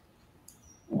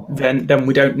 Then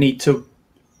we don't need to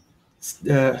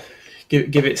give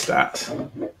it stats.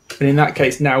 And in that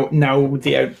case, now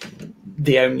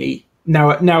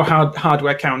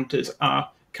hardware counters are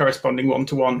corresponding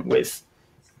 1-to-1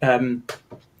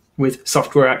 with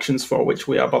software actions for which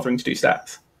we are bothering to do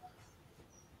stats.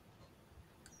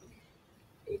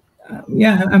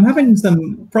 I'm having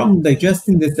some problem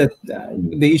digesting this. That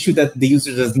the issue that the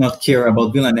user does not care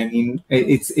about VLAN. I mean,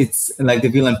 it's like the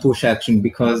VLAN push action,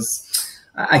 because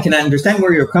I can understand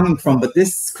where you're coming from, but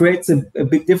this creates a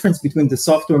big difference between the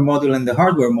software model and the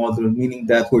hardware model, meaning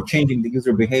that we're changing the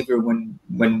user behavior when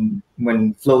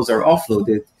flows are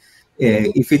offloaded.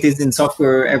 If it is in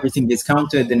software, everything is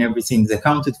counted and everything is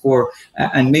accounted for,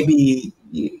 and maybe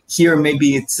here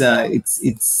it's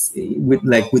with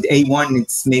A1,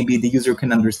 it's maybe the user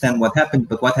can understand what happened,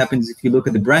 but what happens if you look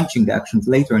at the branching actions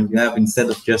later and you have, instead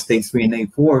of just A3 and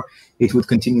A4, it would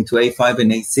continue to A5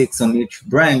 and A6 on each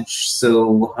branch.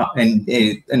 So and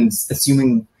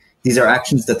assuming these are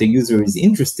actions that the user is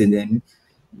interested in,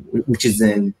 which is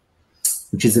a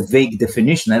vague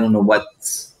definition. I don't know what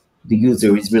the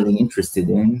user is really interested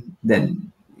in,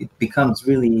 then it becomes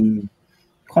really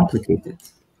complicated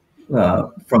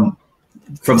from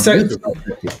the user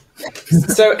perspective.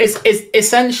 So it's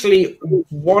essentially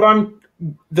what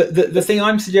the thing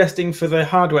I'm suggesting for the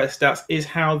hardware stats is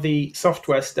how the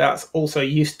software stats also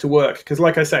used to work. Because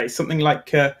like I say, something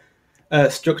like struct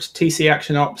TC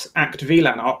action ops act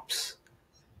VLAN ops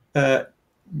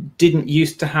didn't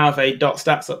used to have a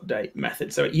 .stats update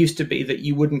method. So it used to be that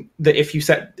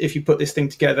if you put this thing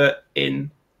together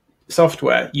in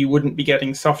software, you wouldn't be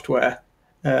getting software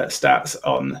stats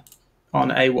on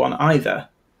A1 either.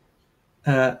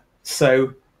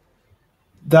 So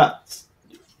that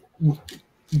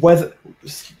whether.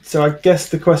 So I guess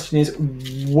the question is,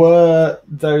 were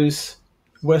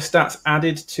stats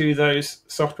added to those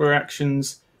software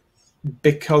actions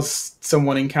because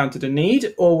someone encountered a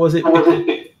need, or was it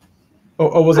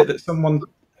or was it that someone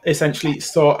essentially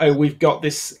saw, oh, we've got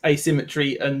this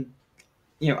asymmetry, and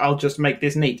I'll just make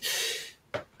this neat?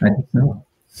 I don't know.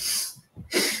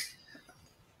 It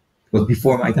was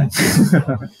before my time.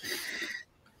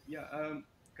 Yeah.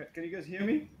 Can you guys hear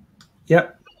me?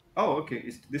 Yep. Oh, okay.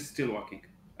 This is still working.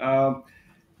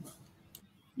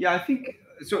 Yeah, I think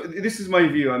so. This is my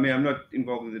view. I mean, I'm not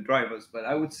involved with the drivers, but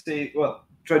I would say, well,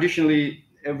 traditionally,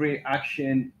 every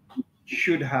action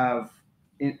should have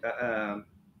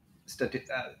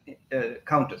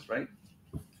counters, right?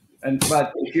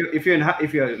 But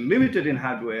if you're limited in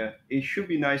hardware, it should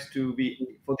be nice for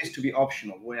this to be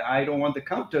optional. Where I don't want the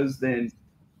counters, then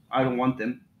I don't want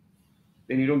them.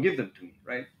 Then you don't give them to me,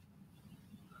 right?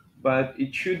 But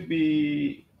it should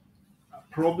be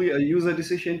probably a user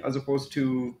decision as opposed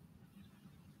to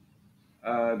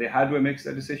the hardware makes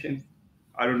that decision.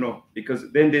 I don't know,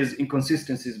 because then there's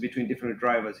inconsistencies between different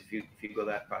drivers if you go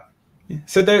that path.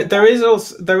 So there is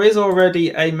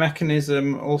already a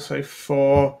mechanism also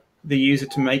for the user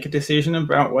to make a decision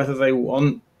about whether they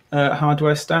want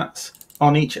hardware stats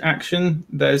on each action.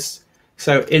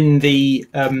 So in the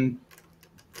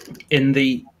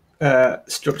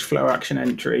struct flow action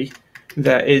entry,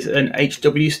 there is an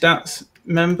HW stats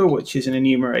member, which is an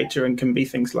enumerator and can be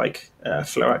things like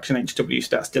flow action HW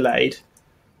stats delayed.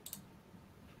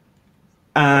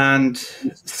 And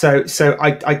so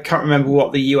I can't remember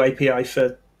what the UAPI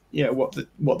for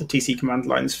what the TC command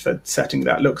lines for setting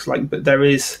that looks like, but there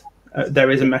is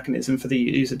a mechanism for the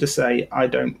user to say I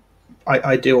do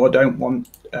or don't want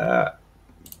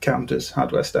counters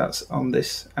hardware stats on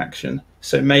this action.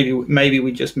 So maybe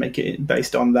we just make it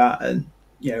based on that, and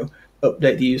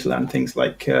update the userland things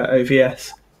like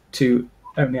OVS to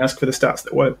only ask for the stats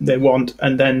that they want,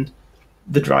 and then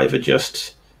the driver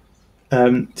just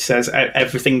says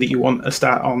everything that you want a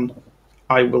stat on,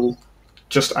 I will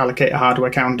just allocate a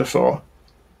hardware counter for,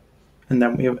 and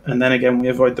then again we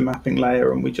avoid the mapping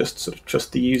layer, and we just sort of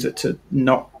trust the user to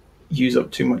not use up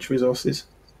too much resources.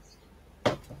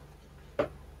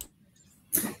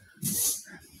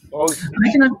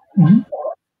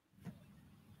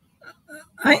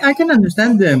 I can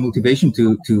understand the motivation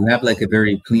to have like a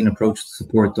very clean approach to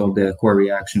support all the query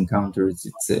action counters.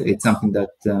 It's something that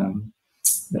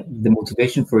the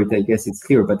motivation for it, I guess, it's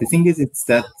clear. But the thing is,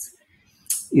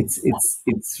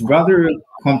 it's rather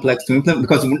complex to implement,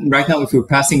 because right now, if we're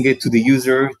passing it to the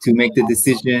user to make the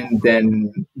decision,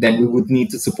 then we would need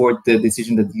to support the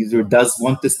decision that the user does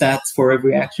want the stats for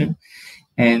every action.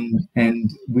 And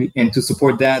to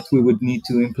support that, we would need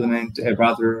to implement a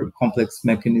rather complex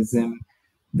mechanism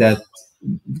that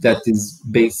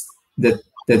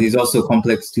is also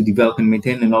complex to develop and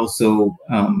maintain, and also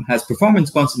has performance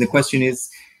costs. And the question is,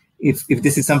 if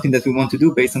this is something that we want to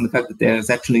do based on the fact that there's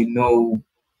actually no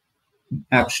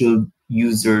actual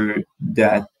user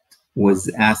that was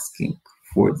asking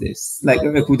for this. Like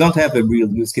we don't have a real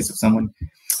use case of someone.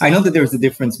 I know that there's a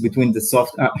difference between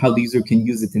how the user can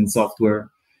use it in software.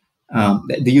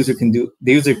 The user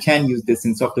can use this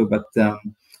in software, but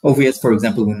OVS, for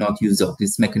example, will not use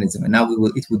this mechanism, and now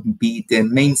it would be the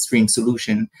mainstream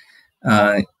solution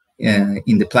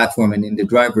in the platform and in the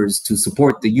drivers to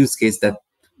support the use case that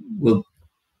will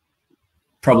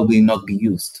probably not be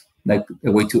used, like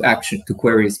a way to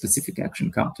query a specific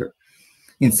action counter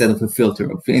instead of a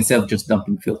filter, instead of just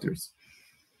dumping filters.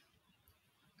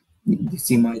 You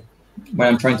see what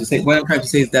I'm trying to say? What I'm trying to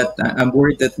say is that I'm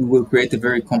worried that we will create a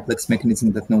very complex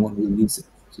mechanism that no one will use it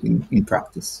in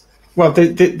practice. Well,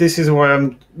 this is why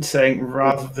I'm saying,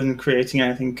 rather than creating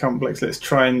anything complex, let's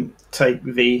try and take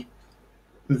the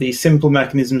simple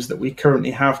mechanisms that we currently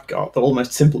have got, the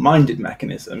almost simple-minded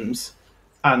mechanisms,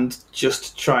 and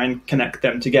just try and connect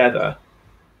them together.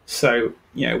 So,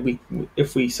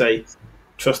 if we say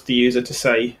trust the user to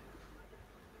say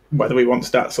whether we want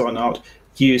stats or not,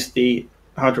 use the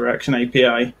hardware action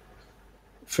API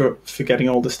for getting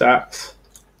all the stats,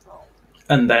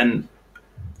 and then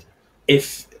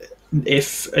if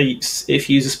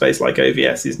user space like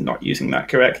OVS is not using that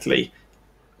correctly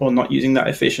or not using that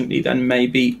efficiently, then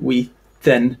maybe we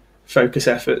then focus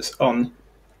efforts on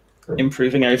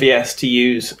improving OVS to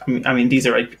use. I mean these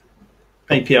are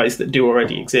APIs that do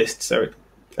already exist, so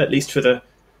at least for the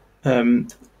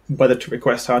whether to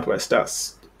request hardware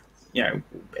stats,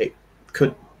 it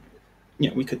could.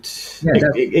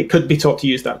 It could be taught to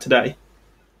use that today.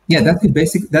 Yeah,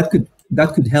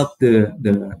 that could help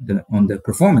the on the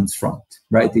performance front,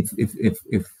 right?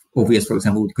 If OVS, for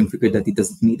example, would configure that it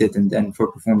doesn't need it, and then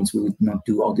for performance, we would not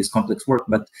do all this complex work.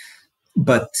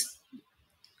 But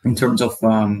in terms of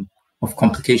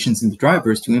complications in the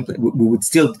drivers to implement,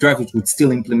 the drivers would still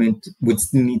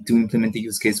need to implement the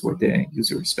use case where the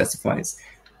user specifies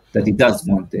that it does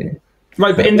want the.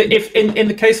 Right, but in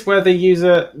the case where the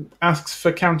user asks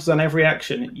for counters on every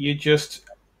action, you just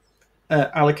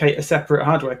allocate a separate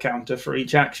hardware counter for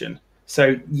each action.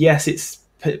 So yes, it's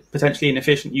potentially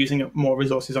inefficient using more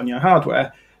resources on your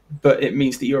hardware, but it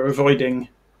means that you're avoiding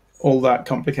all that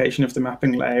complication of the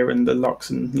mapping layer and the locks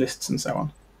and lists and so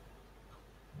on.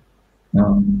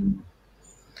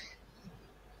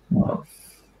 Well,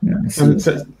 yeah,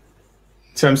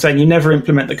 so I'm saying you never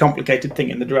implement the complicated thing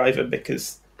in the driver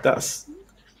because that's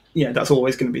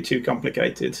always going to be too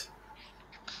complicated.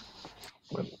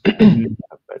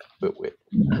 But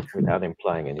without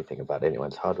implying anything about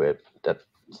anyone's hardware, that's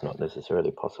not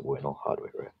necessarily possible in all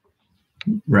hardware, right?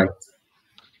 Right.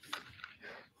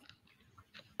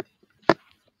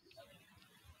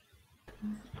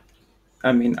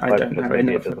 I mean, I don't have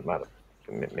maybe enough. It doesn't matter.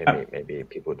 Maybe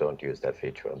people don't use that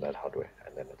feature on that hardware,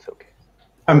 and then it's okay.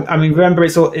 I mean, remember,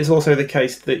 it's also the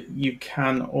case that you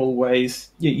can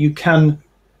always you can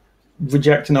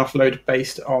reject an offload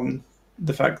based on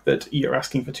the fact that you're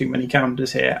asking for too many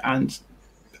counters here, and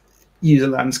user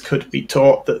lands could be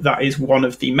taught that that is one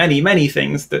of the many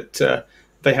things that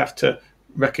they have to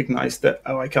recognize that,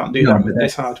 I can't do that with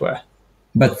this hardware.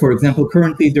 But for example,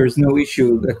 currently there's no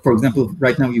issue. Like, for example,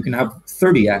 right now you can have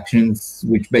 30 actions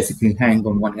which basically hang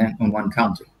on one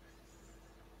counter,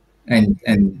 and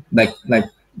like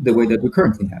the way that we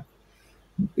currently have.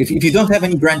 If you don't have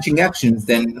any branching actions,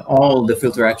 then all the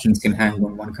filter actions can hang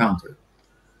on one counter.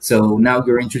 So now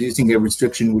you're introducing a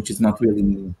restriction which is not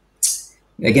really.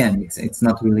 Again, it's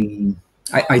not really.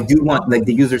 I do want, like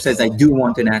the user says, I do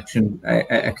want an action,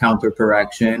 a counter per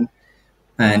action,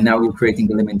 and now we're creating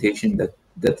a limitation that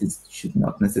should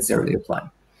not necessarily apply.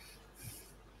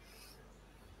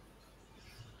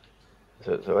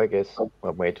 So I guess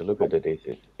one way to look at it is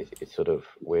it's sort of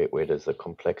where does the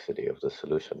complexity of the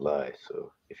solution lie?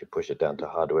 So if you push it down to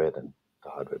hardware, then the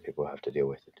hardware people have to deal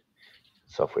with it.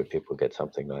 Software people get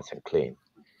something nice and clean.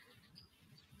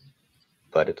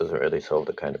 But it doesn't really solve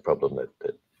the kind of problem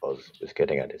that Oz was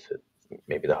getting at. Is that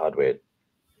maybe the hardware,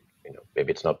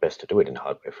 maybe it's not best to do it in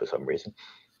hardware for some reason.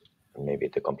 And maybe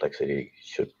the complexity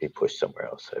should be pushed somewhere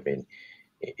else. I mean,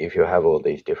 if you have all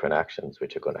these different actions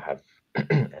which are going to have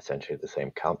essentially the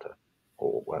same counter,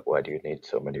 or why do you need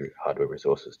so many hardware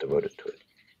resources devoted to it?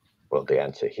 Well, the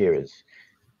answer here is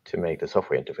to make the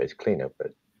software interface cleaner,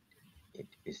 but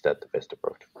is that the best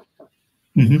approach?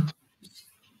 Mm-hmm.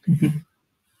 Mm-hmm.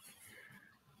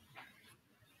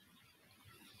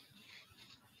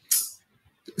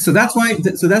 So that's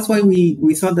why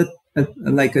we saw that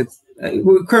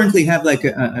we currently have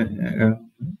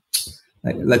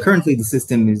currently the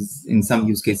system is in some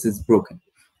use cases broken.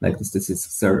 Like the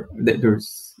statistics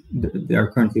they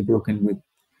are currently broken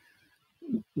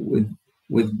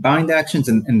with bind actions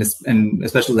and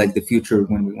especially like the future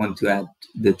when we want to add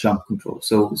the jump control.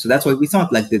 So that's why we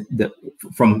thought like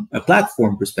from a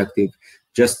platform perspective,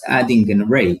 just adding an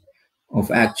array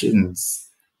of actions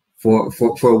for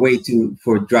a way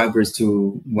for drivers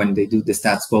to, when they do the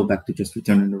stats callback, to just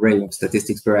return an array of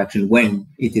statistics per action when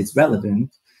it is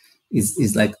relevant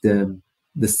is like the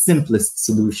simplest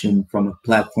solution from a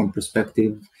platform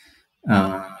perspective.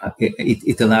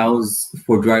 It allows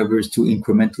for drivers to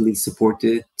incrementally support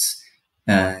it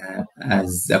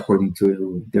as according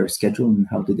to their schedule and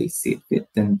how do they see it fit,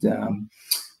 and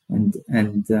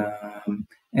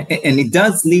it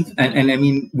does leave, and I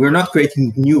mean, we're not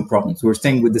creating new problems. We're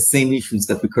staying with the same issues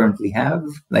that we currently have,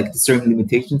 like the certain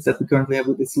limitations that we currently have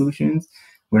with the solutions.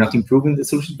 We're not improving the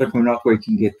solutions, but we're not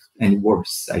making it any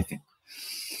worse, I think.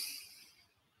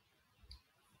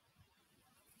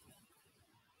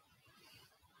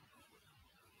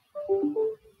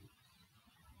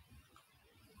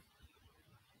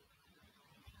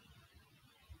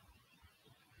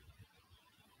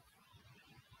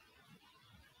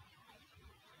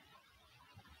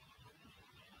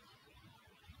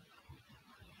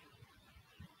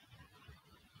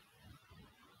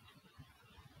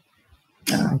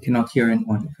 I cannot hear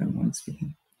anyone if anyone's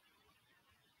speaking.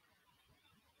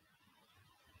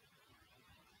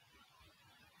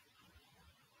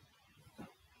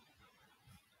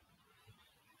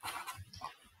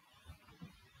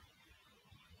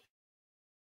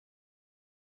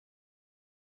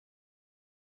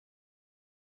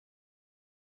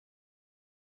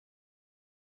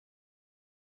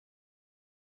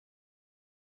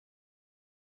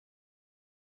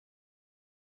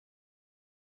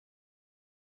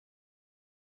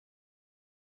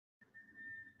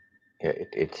 Yeah,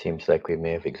 it seems like we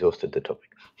may have exhausted the topic.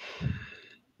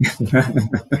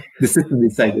 The system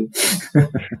decided.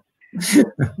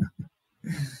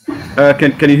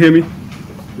 Can you hear me?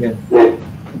 Yeah.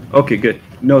 Okay, good.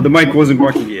 No, the mic wasn't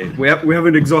working yet. We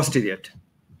haven't exhausted yet.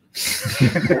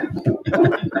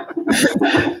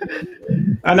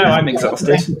 I know I'm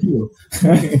exhausted.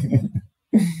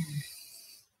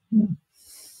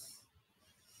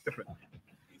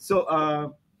 So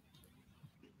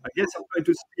I guess I'm trying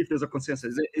to see if there's a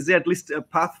consensus. Is there at least a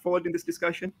path forward in this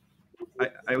discussion?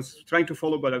 I was trying to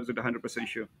follow, but I wasn't 100%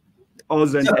 sure.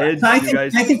 Oz and Ed, I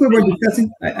think we were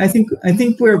discussing. I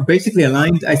think we're basically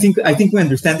aligned. I think we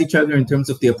understand each other in terms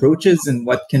of the approaches and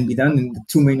what can be done. And the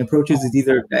two main approaches is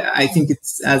either, I think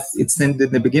it's as it's said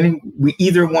in the beginning, we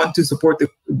either want to support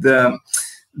the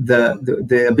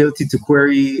ability to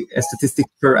query a statistic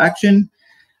per action,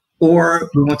 or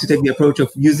we want to take the approach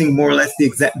of using more or less the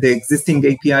existing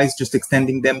APIs, just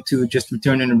extending them to just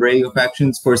return an array of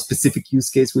actions for a specific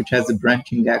use case which has the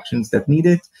branching actions that need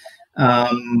it.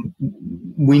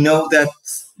 We know that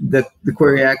the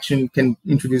query action can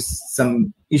introduce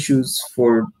some issues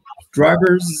for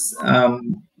drivers,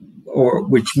 or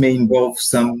which may involve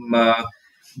some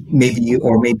maybe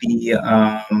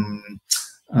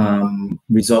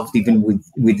resolved even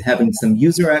with having some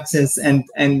user access. And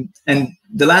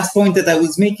the last point that I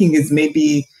was making is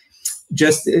maybe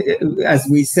just as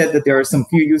we said that there are some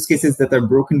few use cases that are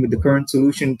broken with the current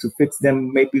solution. To fix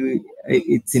them, maybe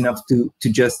it's enough to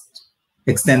just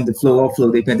extend the flow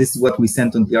offload API. This is what we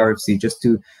sent on the RFC, just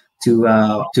to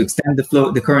extend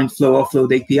the current flow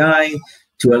offload API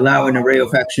to allow an array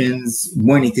of actions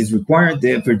when it is required.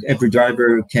 Every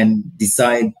driver can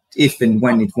decide if and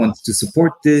when it wants to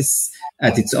support this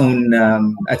at its own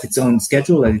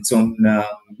schedule, at its own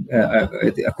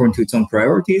according to its own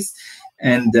priorities.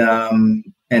 And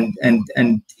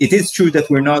it is true that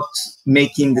we're not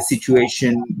making the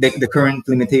situation, the current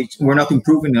limitation, we're not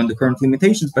improving on the current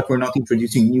limitations, but we're not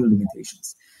introducing new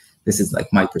limitations. This is like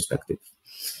my perspective.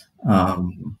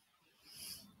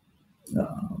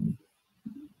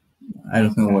 I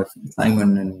don't know what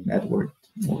Simon and Edward.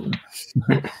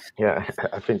 Yeah,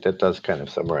 I think that does kind of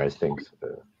summarize things.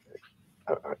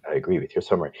 I agree with your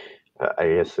summary. I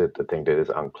guess that the thing that is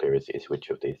unclear is which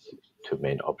of these two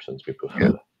main options we prefer.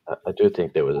 Yeah. I do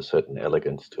think there was a certain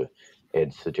elegance to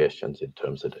Ed's suggestions in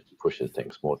terms that it pushes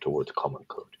things more towards common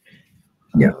code.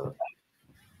 Yeah.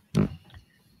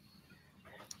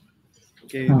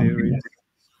 Okay, there is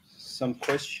some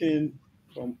question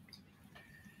from.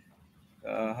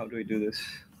 How do we do this?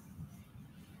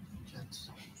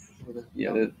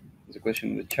 Yeah, there's a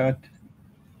question in the chat.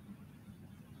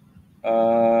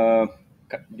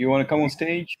 Do you want to come on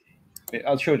stage?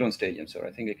 I'll show it on stage. I'm sorry.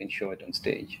 I think I can show it on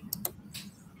stage.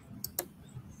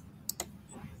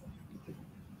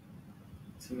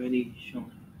 It's already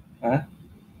shown. Huh?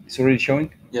 It's already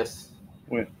showing? Yes.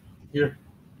 Where? Here.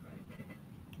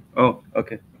 Oh,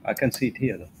 okay. I can see it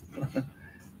here though.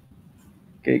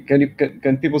 Okay,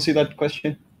 can people see that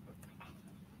question?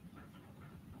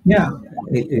 Yeah,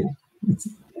 I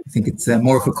think it's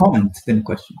more of a comment than a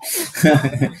question.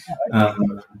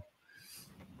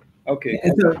 Okay.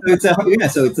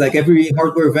 So it's like every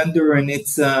hardware vendor and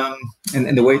its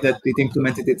and the way that it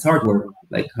implemented its hardware,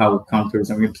 like how counters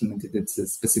are implemented its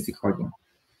specific hardware.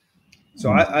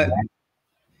 So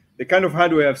the kind of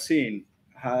hardware I've seen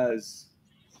has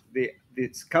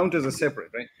its counters are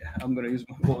separate, right? I'm going to use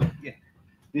my board. Yeah.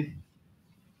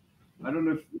 I don't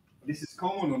know if this is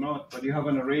common or not, but you have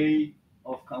an array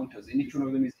of counters, and each one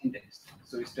of them is indexed.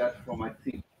 So you start from, I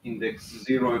think, index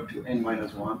 0 to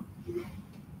n-1.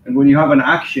 And when you have an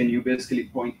action, you basically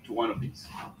point to one of these,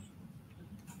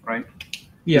 right?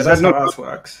 Yeah, that's how ours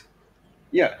works.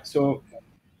 Yeah, so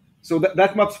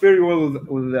that maps very well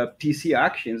with TC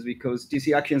actions, because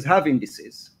TC actions have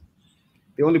indices.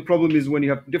 The only problem is when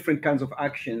you have different kinds of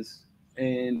actions,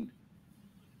 and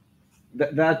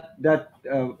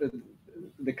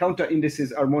the counter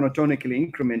indices are monotonically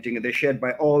incrementing, and they're shared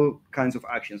by all kinds of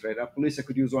actions, right? A police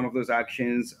could use one of those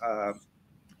actions. A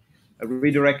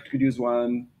redirect could use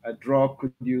one. A drop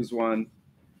could use one.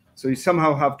 So you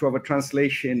somehow have to have a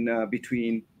translation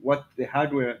between what the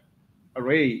hardware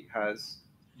array has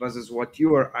versus what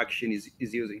your action is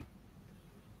using.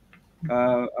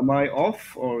 Am I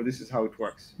off, or this is how it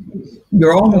works?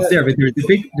 You're almost there, but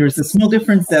there's a small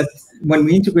difference that when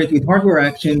we integrate with hardware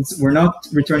actions, we're not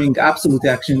returning absolute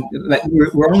action. Like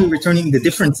we're only returning the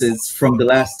differences from the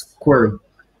last query.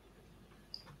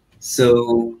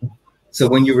 So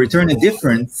when you return a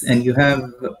difference and you have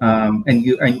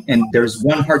and there's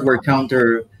one hardware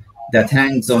counter that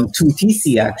hangs on two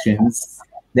TC actions,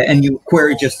 and you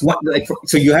query just one,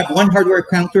 so you have one hardware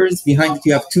counters, behind it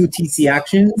you have two TC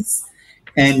actions,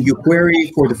 and you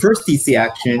query for the first TC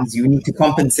actions, you need to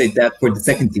compensate that for the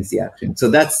second TC action. So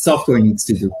that's software needs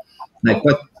to do. Like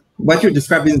what you're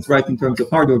describing is right in terms of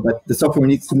hardware, but the software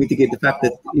needs to mitigate the fact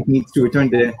that it needs to return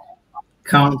the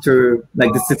counter,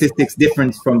 like the statistics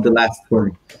different from the last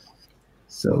query.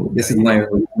 So this is why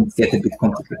it's get a bit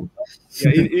complicated.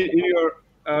 Yeah, in your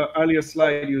earlier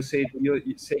slide, you said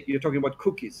you're talking about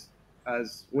cookies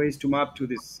as ways to map to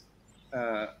these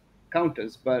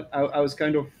counters, but I was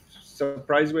kind of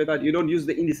surprised by that. You don't use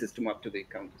the indices to map to the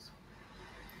counters.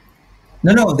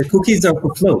 No, the cookies are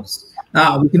for flows.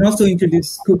 We can also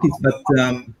introduce cookies, but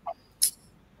the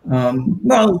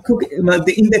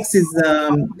index is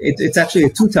it's actually a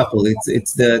two-tuple.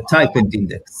 It's the type and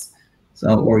index.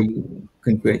 So, or you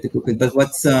can create a cookie. But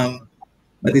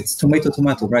but it's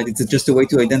tomato, right? It's just a way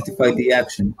to identify the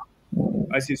action.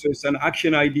 I see. So it's an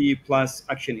action ID plus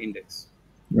action index.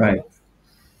 Right.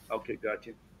 Okay, got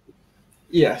you.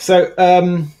 Yeah. So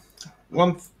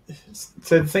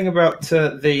so the thing about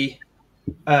the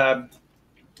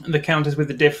counters with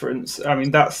the difference, I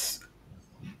mean,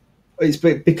 it's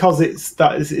because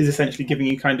that is essentially giving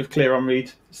you kind of clear on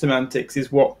read semantics is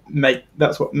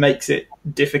that's what makes it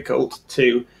difficult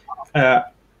to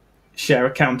share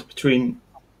a counter between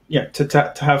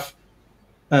to have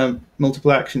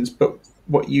multiple actions. But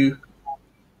what you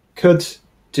could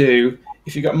do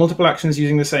if you've got multiple actions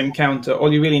using the same counter,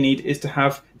 all you really need is to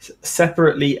have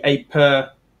separately a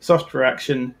per software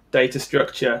action data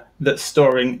structure that's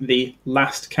storing the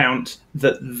last count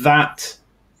that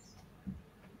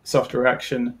software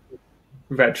action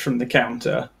read from the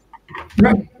counter.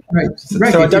 Right. So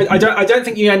I don't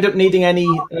think you end up needing any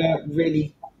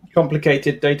really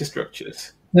complicated data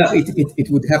structures. No, it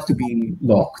would have to be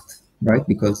locked, right?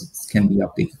 Because it can be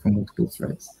updated from multiple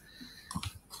threads.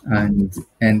 And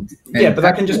yeah, but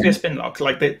that can just be a spin lock.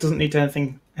 Like it doesn't need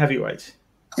anything heavyweight.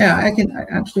 Yeah, I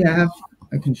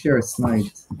can share a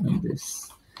slide on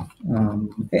this.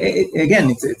 Again,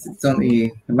 it's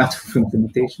only a matter of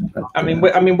implementation. But I mean,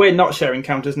 we're not sharing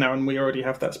counters now, and we already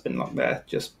have that spin lock there,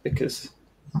 just because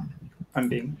I'm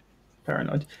being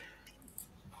paranoid.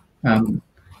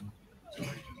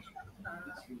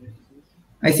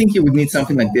 I think you would need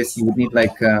something like this. You would need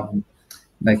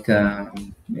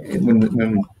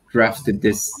when we drafted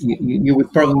this, you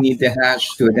would probably need the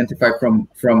hash to identify from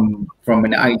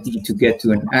an ID to get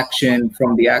to an action.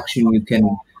 From the action, you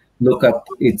can look up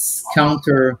its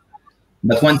counter.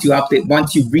 But once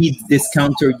you read this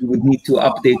counter, you would need to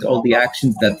update all the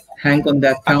actions that hang on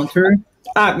that counter.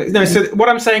 No, so what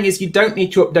I'm saying is you don't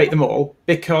need to update them all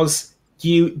because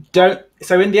you don't.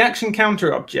 So in the action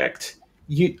counter object,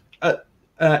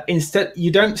 instead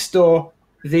you don't store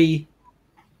the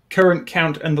current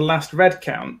count and the last read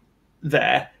count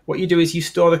there. What you do is you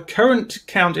store the current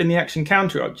count in the action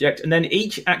counter object, and then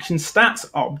each action stats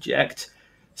object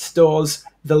stores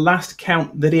the last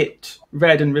count that it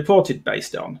read and reported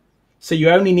based on. So you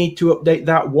only need to update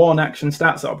that one action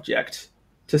stats object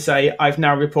to say, I've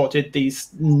now reported these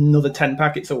another 10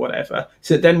 packets or whatever.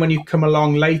 So then when you come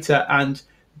along later and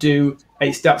do a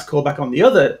stats callback on the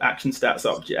other action stats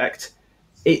object,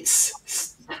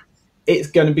 it's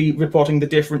going to be reporting the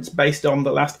difference based on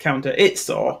the last counter it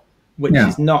saw, which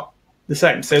is not the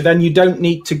same. So then you don't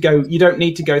need to go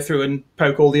through and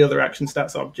poke all the other action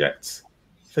stats objects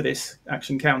for this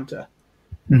action counter.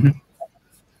 Mm-hmm.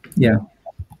 Yeah.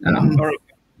 All right,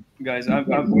 guys, we're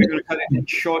going to cut it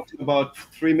short, about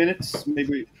 3 minutes.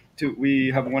 Maybe we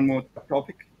have one more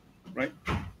topic, right?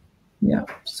 Yeah.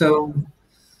 So,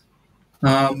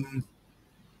 I'm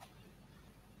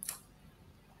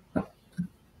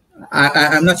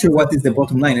not sure what is the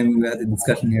bottom line. I mean, we had a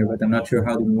discussion here, but I'm not sure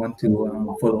how do we want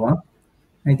to follow up,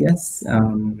 I guess.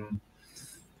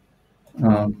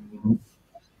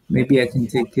 Maybe I can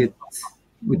take it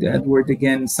with Edward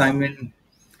again, Simon,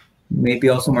 maybe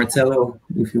also Marcello,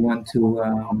 if you want to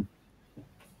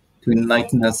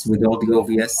enlighten us with all the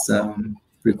OVS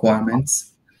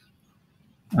requirements.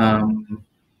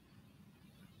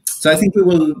 So I think we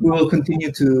will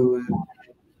continue to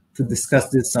discuss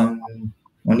this on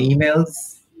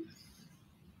emails.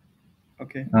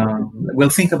 Okay. We'll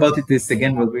think about it this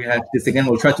again.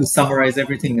 We'll try to summarize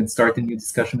everything and start a new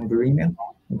discussion over email.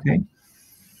 Okay.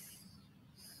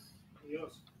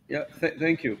 Yeah.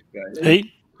 Thank you, guys.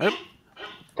 Hey. Yep.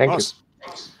 Thank you.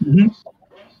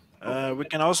 Mm-hmm. We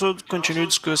can also continue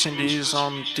discussing these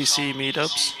on TC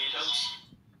meetups.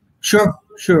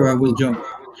 Sure, I will join.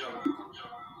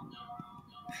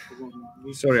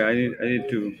 Sorry, I need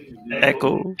to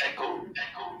Echo.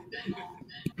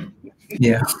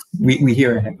 Yeah, we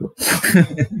hear an echo.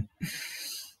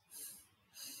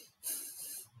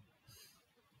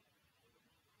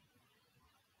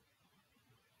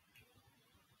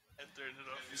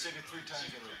 You said it 3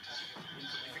 times already.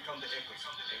 If you count the echoes.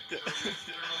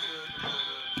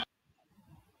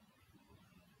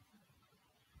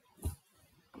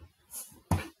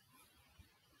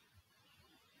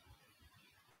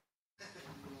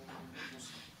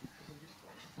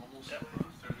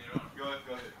 Go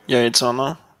ahead. Yeah, it's on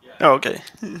now. Oh, okay.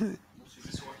 Is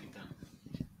this working?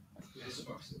 Yes.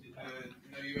 No,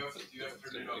 you have to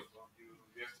turn it off.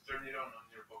 You have to turn it on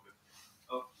your pocket.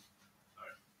 Oh, all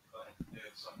right. Go ahead.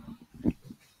 Yeah, it's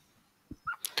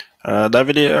on.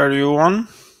 Davide, are you on?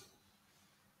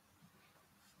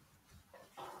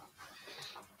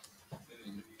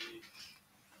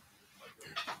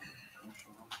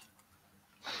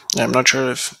 I'm not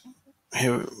sure if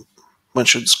one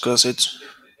should discuss it.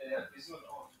 Yeah, it's not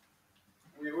on.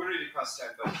 We already passed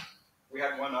time, but we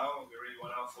had 1 hour. We already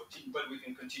 1 hour 14, but we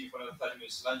can continue for another 30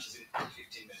 minutes. Lunch is in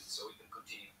 15 minutes, so we can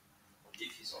continue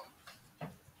if he's on.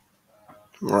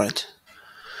 Right.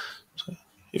 So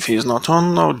if he is not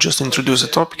on, I'll just introduce the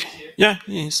topic. Yeah,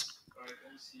 he is. All right,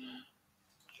 let me see.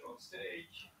 Show on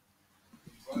stage.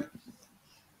 Right.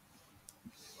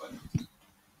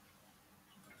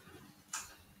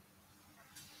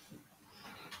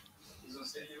 He's on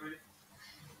stage already?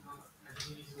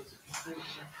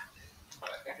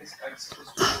 I'm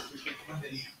supposed to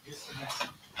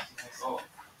Oh.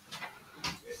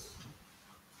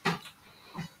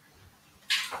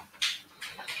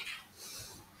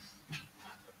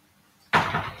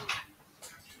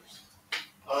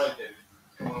 All right, David.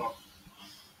 Come on.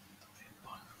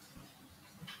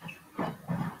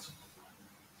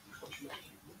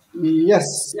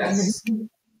 Yes. Yes.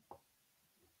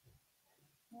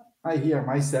 I hear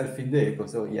myself in the echo,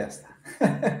 so yes.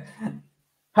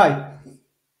 Hi.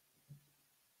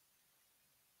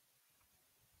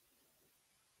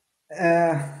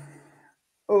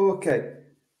 Okay.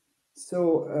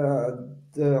 So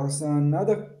there's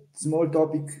another small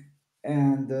topic,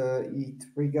 and it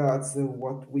regards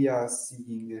what we are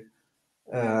seeing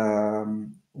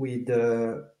with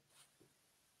a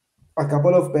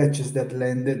couple of patches that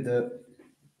landed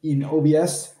in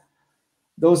OBS.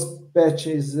 Those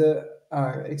patches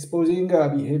are exposing a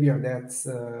behavior that's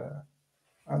a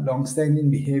long-standing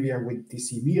behavior with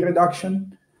TCB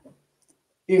reduction.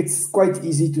 It's quite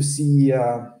easy to see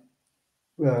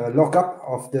lockup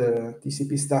of the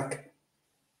TCP stack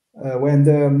when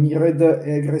the mirrored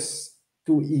egress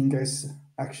to ingress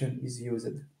action is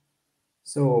used.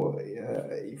 So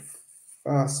if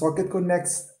a socket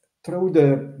connects through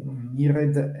the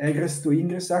mirrored egress to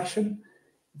ingress action,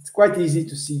 it's quite easy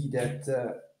to see that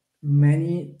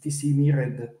many TC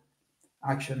mirrored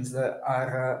actions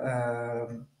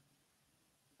are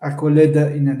called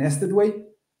in a nested way.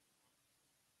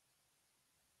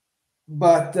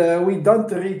 But we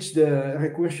don't reach the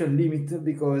recursion limit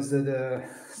because the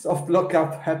soft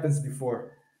lockup happens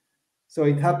before. So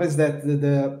it happens that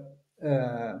the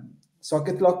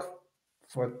socket lock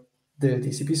for the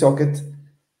TCP socket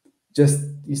just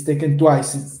is taken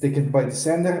twice. It's taken by the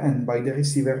sender and by the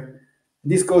receiver.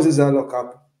 This causes a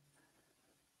lockup.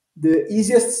 The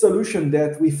easiest solution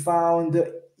that we found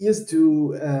is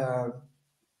to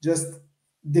just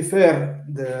defer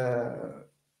the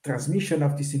transmission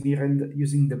of TC mirrored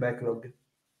using the backlog.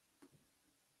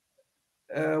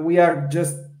 We are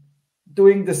just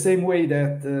doing the same way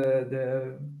that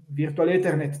the virtual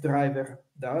Ethernet driver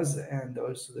does, and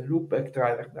also the loopback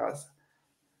driver does.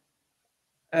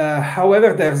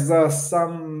 However, there's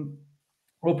some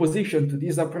opposition to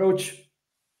this approach,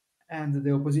 and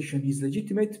the opposition is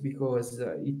legitimate because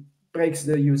it breaks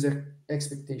the user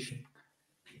expectation.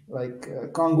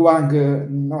 Like Kong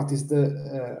Wang noticed,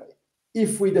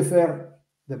 if we defer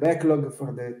the backlog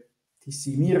for the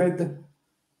TC mirrored,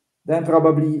 then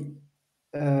probably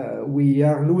we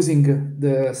are losing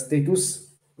the status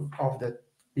of the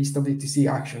list of the TC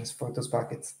actions for those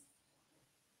packets.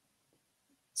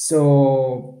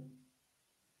 So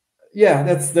yeah,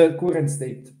 that's the current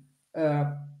state.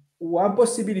 One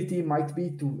possibility might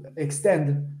be to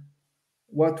extend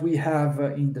what we have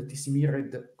in the TC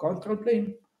mirrored control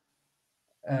plane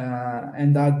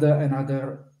and add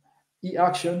another E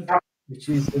action, which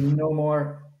is no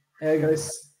more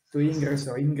egress to ingress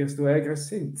or ingress to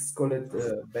egress. It's called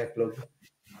backlog.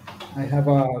 I have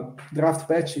a draft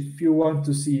patch. If you want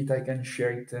to see it, I can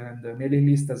share it and the mailing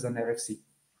list as an RFC.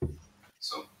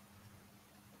 So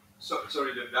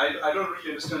sorry, David, I don't really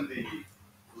understand the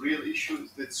real issue.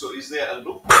 So is there a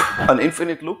loop? An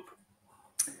infinite loop?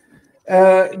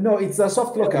 No, it's a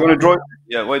soft You lookup. want to draw it?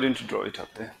 Yeah, why don't you draw it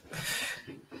up there?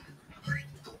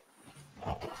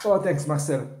 Oh, thanks,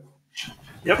 Marcel.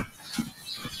 Yep.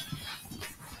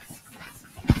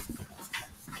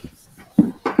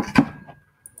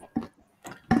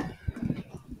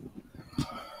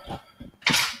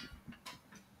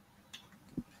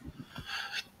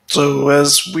 So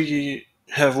as we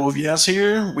have OVS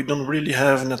here, we don't really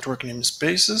have network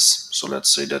namespaces. So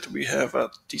let's say that we have a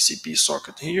TCP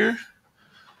socket here.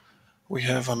 We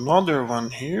have another one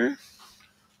here.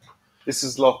 This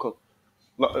is local.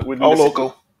 All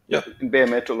local. Yeah. In bare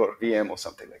metal or VM or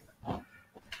something like that.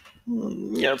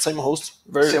 Yeah, same host.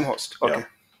 Same host. Okay. Yeah.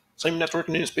 Same network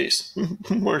namespace,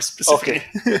 more specifically.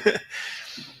 Okay.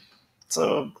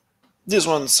 So this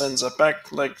one sends a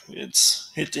packet like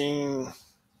it's hitting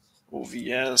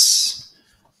OVS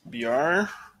BR.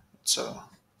 It's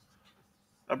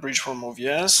a bridge from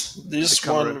OVS. This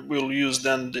one will use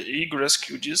then the egress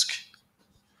QDisk.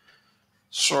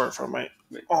 Sorry for my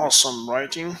awesome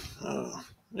writing.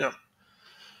 Yeah.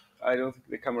 I don't think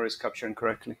the camera is capturing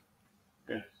correctly.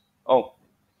 Okay. Oh.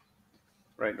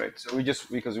 Right. So we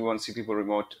just, because we want to see people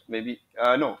remote, maybe,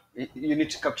 no, you need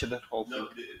to capture that whole thing. No,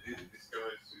 it's going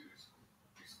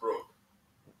to scroll.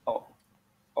 Oh,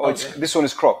 okay. This one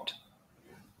is cropped.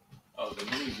 Oh, the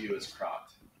mini view is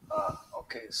cropped.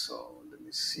 Okay, so let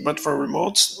me see. But for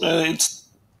remotes, it's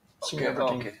okay,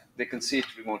 okay. They can see it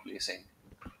remotely, you're saying.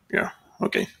 Yeah,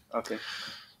 okay. Okay.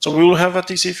 So we will have a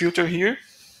TC filter here.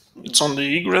 It's on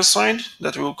the egress side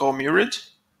that we'll call mirrored.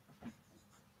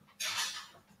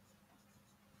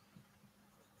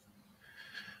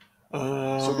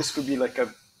 So this could be like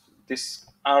this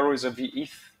arrow is a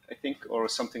VETH, I think, or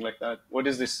something like that. What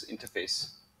is this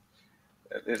interface?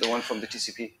 The one from the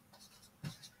TCP.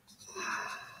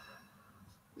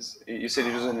 You said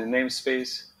it was in the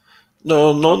namespace.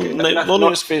 No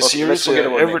namespace here. Let's forget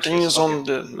about everything namespace. is on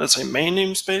the, let's say, main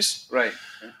namespace. Right.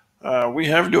 We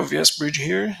have the OVS bridge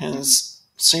here, and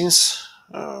since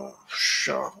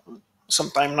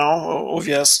some time now,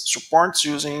 OVS supports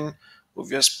using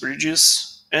OVS bridges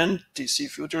and TC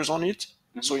filters on it.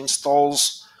 So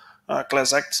installs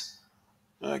class act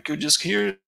QDisk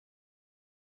here.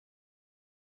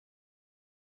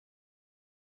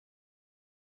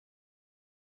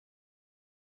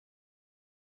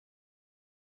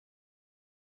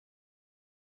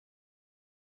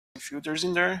 Filters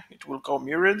in there, it will call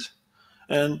mirrored,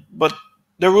 but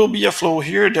there will be a flow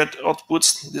here that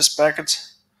outputs this packet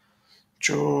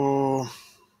to,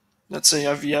 let's say,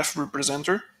 a VF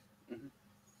representer.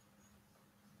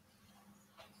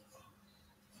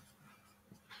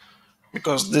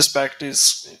 Because this packet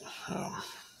is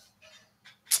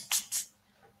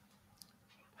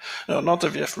no, not a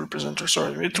VF representer,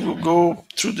 sorry. It will go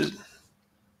through the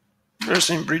very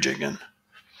same bridge again.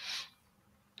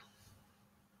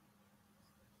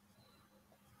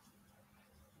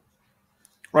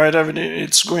 Right, Evan,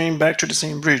 it's going back to the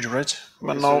same bridge, right?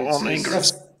 But now on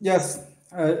ingress. Yes,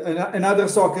 another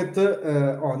socket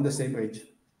on the same bridge.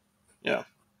 Yeah.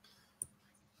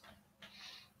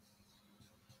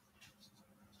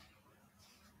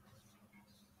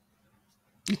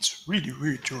 It's really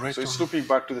weird to write. So it's looping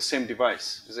back to the same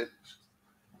device, is it?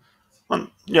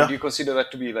 Yeah. Do you consider that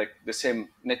to be like the same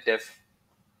Netdev?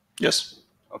 Yes.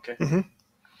 Okay.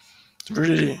 It's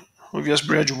really OVS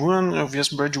bridge 1,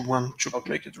 OVS bridge 1 to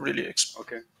make it really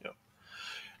okay. Yeah.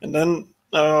 And then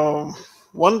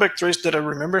one backtrace that I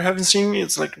remember having seen,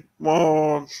 it's like,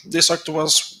 well, this socket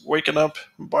was waken up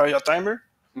by a timer,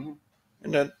 and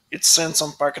then it sent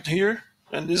some packet here,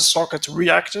 and this socket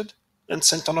reacted and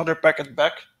sent another packet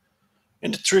back,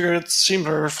 and it triggered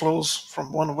similar flows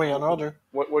from one way or another.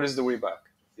 What is the way back?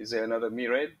 Is there another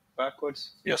mirrored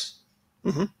backwards? Yes.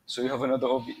 So you have another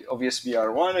obvious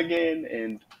BR1 again,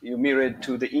 and you mirrored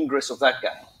to the ingress of that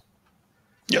guy.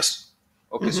 Yes.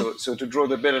 Okay, so to draw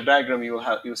the better diagram,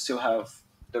 you'll still have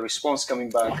the response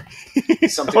coming back,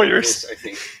 something like this, I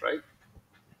think, right?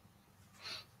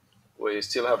 Where you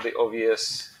still have the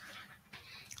obvious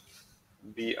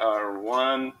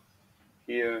BR1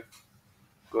 here,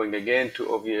 going again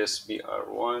to obvious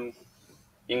BR1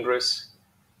 ingress,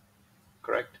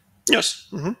 correct?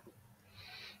 Yes.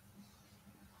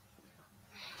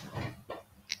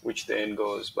 Which then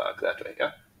goes back that way,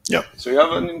 yeah? Yeah. So you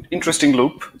have an interesting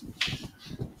loop,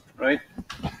 right?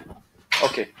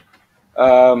 Okay.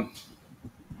 And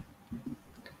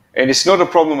it's not a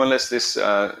problem unless this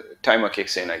timer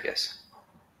kicks in, I guess.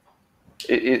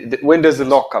 When does the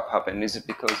lockup happen? Is it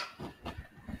because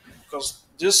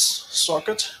this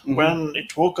socket, when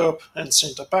it woke up and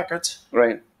sent a packet,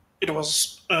 right, it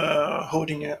was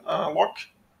holding a lock.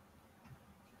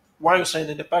 while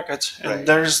sending the packet, and Right.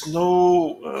 there's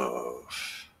no.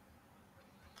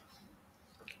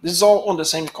 This is all on the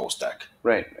same call stack.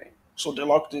 Right. Right. So the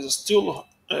lock is still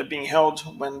being held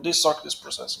when this socket is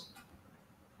processing.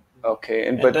 Okay,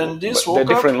 And but then this they're woke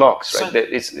different up, locks, right?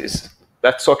 sent-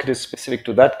 That socket is specific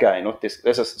to that guy, not this.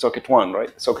 There's a socket 1,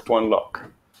 right? Socket 1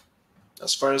 lock.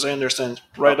 As far as I understand,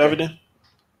 right, Okay. Hadi?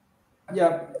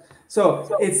 Yeah. So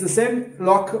it's the same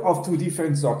lock of two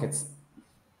different sockets.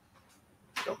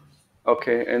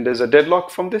 Okay, and there's a deadlock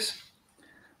from this?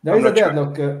 There I'm is a not sure.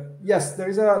 deadlock. Yes, there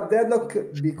is a deadlock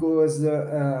because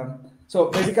so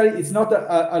basically it's not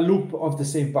a loop of the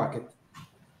same packet.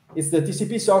 It's the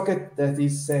TCP socket that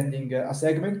is sending a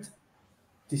segment,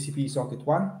 TCP socket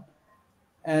 1,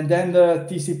 and then the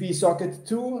TCP socket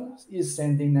 2 is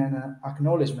sending an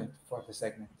acknowledgement for the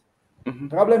segment. Mhm.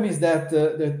 Problem is that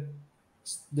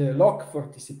the lock for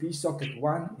TCP socket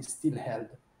 1 is still held.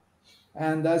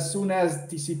 And as soon as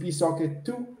TCP socket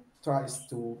 2 tries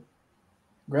to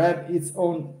grab its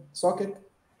own socket,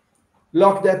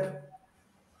 LockDep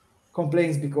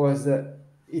complains because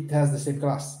it has the same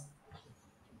class.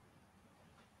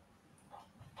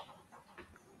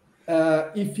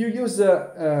 If you use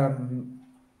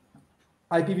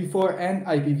IPv4 and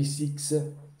IPv6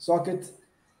 socket,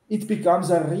 it becomes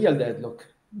a real deadlock,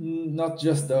 not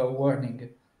just a warning,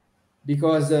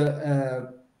 because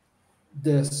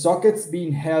the sockets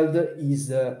being held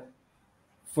is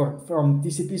from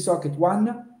TCP socket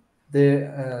 1,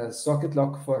 the socket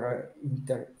lock for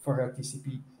for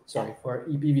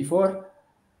IPv4,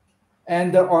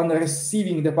 and on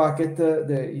receiving the packet,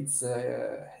 it's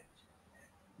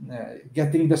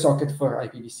getting the socket for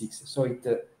IPv6. So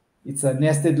it's a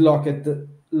nested lock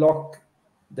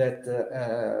that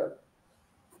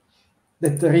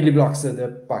that really blocks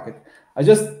the packet. I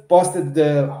just posted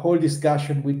the whole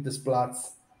discussion with the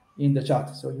splats in the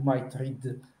chat, so you might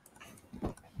read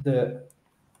the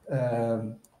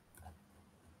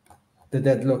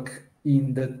deadlock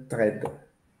in the thread.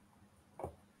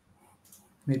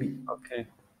 Maybe. Okay.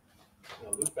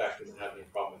 No, loopback doesn't have any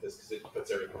problem with this because it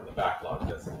puts everything in the backlog,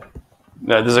 doesn't it?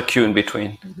 No, there's a queue in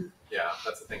between. Yeah,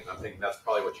 that's the thing. I'm thinking that's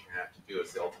probably what you're gonna have to do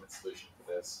is the ultimate solution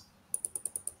for this.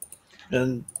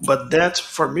 But that,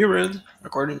 for mirrored,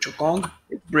 according to Kong,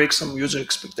 it breaks some user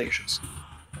expectations.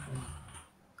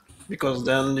 Because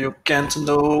then you can't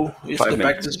know if 5 the minutes.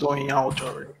 packet is going out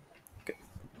or.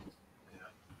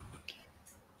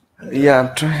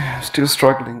 Yeah, I'm still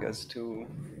struggling as to.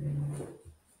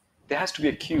 There has to be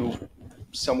a queue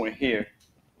somewhere here,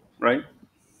 right?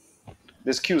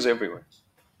 There's queues everywhere.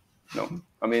 No,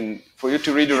 I mean for you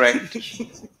to redirect.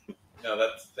 No,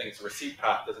 that's the thing. So receive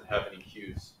path doesn't have any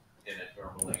queues in it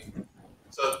normally.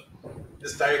 So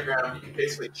this diagram, you can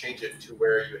basically change it to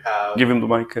where you have. Give him the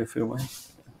mic if you mind,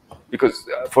 because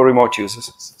for remote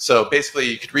users. So basically,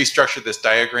 you could restructure this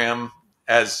diagram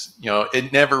as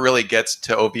it never really gets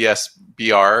to OVS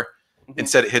BR. Mm-hmm.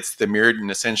 Instead, it hits the mirrored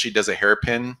and essentially does a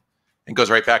hairpin and goes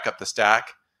right back up the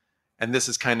stack. And this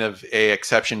is kind of a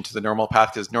exception to the normal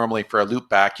path because normally for a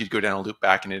loopback, you'd go down a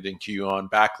loopback and it'd queue on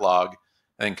backlog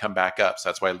and then come back up. So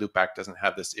that's why loopback doesn't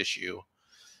have this issue.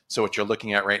 So what you're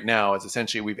looking at right now is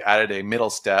essentially we've added a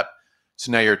middle step.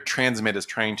 So now your transmit is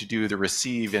trying to do the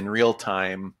receive in real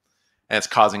time, and it's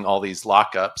causing all these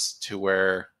lockups to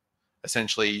where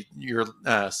essentially you're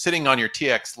sitting on your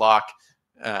TX lock,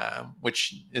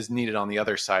 which is needed on the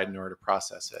other side in order to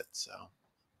process it. So.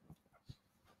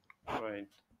 Right.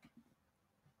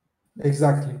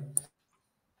 Exactly.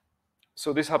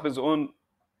 So this happens on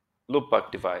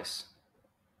loopback device.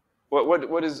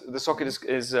 What is the socket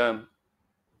is No,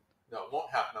 it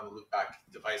won't happen on the loopback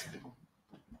device.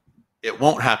 It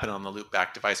won't happen on the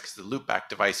loopback device because the loopback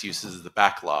device uses the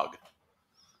backlog.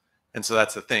 And so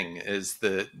that's the thing is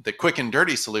the quick and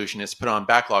dirty solution is put on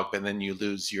backlog, but then you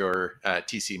lose your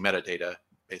TC metadata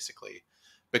basically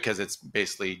because it's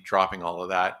basically dropping all of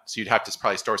that. So you'd have to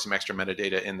probably store some extra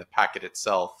metadata in the packet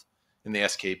itself in the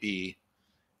SKB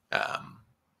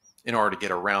in order to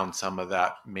get around some of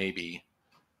that maybe.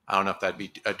 I don't know if that'd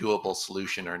be a doable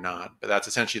solution or not, but that's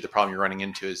essentially the problem you're running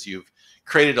into is you've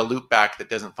created a loopback that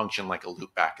doesn't function like a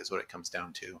loopback is what it comes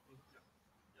down to.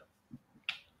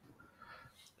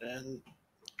 And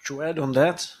to add on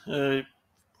that,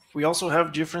 we also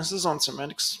have differences on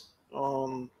semantics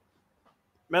on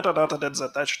metadata that's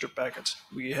attached to packets.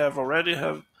 We already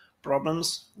have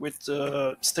problems with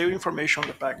stale information on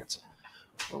the packet.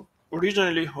 Well,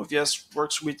 originally, OVS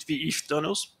works with VIF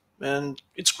tunnels, and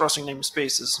it's crossing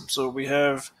namespaces. So we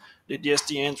have the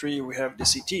DST entry, we have the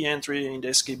CT entry, and the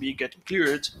SKB getting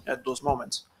cleared at those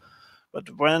moments.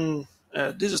 But when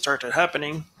this started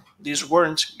happening, these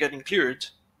weren't getting cleared,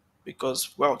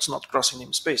 because, well, it's not crossing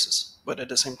namespaces. But at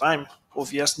the same time,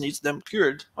 OVS needs them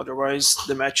cured, otherwise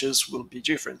the matches will be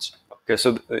different. Okay,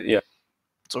 so yeah,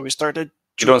 So we started.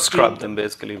 you don't scrub them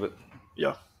basically, but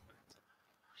yeah.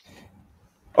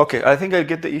 Okay, I think I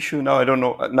get the issue now. I don't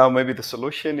know now. Maybe the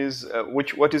solution is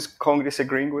what is Congress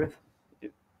agreeing with?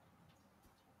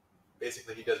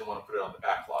 Basically, he doesn't want to put it on the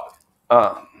backlog.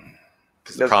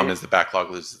 Because the Does problem it- is the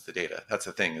backlog loses the data. That's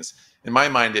the thing. Is in my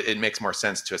mind, it makes more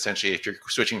sense to essentially, if you're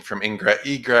switching from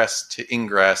egress to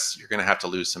ingress, you're going to have to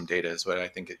lose some data. Is what I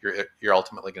think you're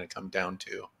ultimately going to come down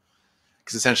to.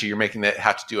 Because essentially, you're making that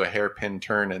have to do a hairpin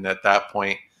turn, and at that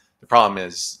point, the problem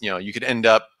is, you could end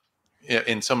up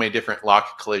in so many different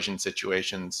lock collision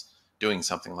situations doing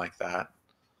something like that.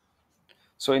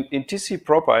 So in TC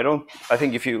proper, I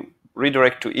think if you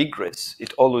redirect to egress,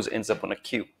 it always ends up on a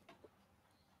queue,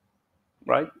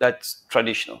 right? That's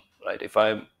traditional, right? If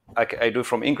I do it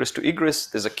from ingress to egress,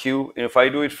 there's a queue. And if I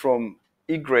do it from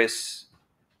egress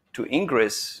to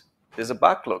ingress, there's a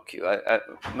backlog queue.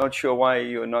 I'm not sure why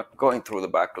you're not going through the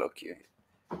backlog queue.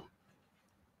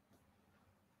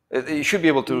 You should be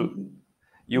able to.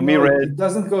 It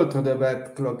doesn't go to the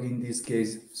backlog in this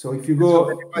case. So if you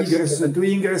go egress to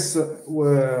ingress,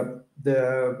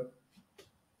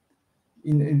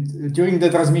 during the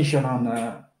transmission on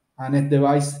a net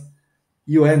device,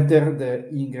 you enter the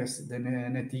ingress, the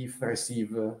native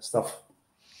receive stuff.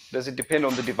 Does it depend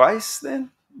on the device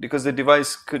then? Because the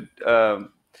device could.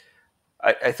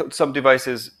 I thought some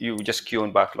devices you just queue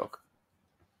on backlog.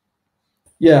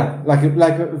 Yeah, like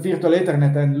virtual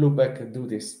Ethernet and loopback do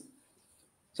this.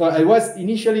 So I was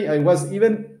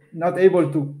even not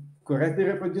able to correctly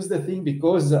reproduce the thing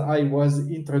because I was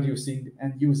introducing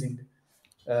and using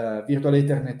virtual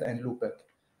Ethernet and loopback.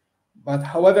 But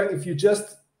however, if you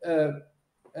just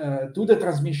do the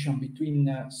transmission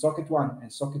between socket 1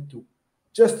 and socket 2,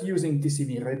 just using TC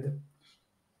mirrored,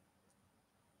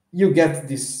 you get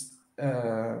this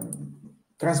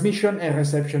transmission and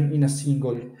reception in a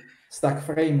single stack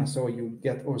frame, so you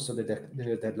get also the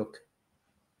deadlock.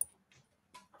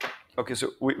 Okay,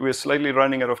 so we're slightly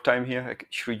running out of time here.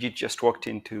 Srijit just walked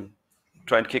in to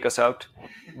try and kick us out.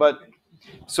 But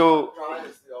so,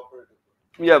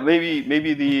 yeah, maybe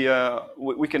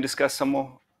we can discuss some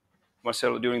more,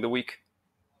 Marcelo, during the week,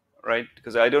 right?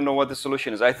 Because I don't know what the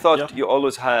solution is. I thought you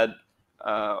always had,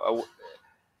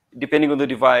 depending on the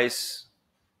device,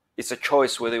 it's a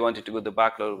choice whether you wanted to go the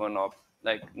backlog or not.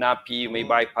 Like NAPI, you may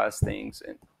bypass things.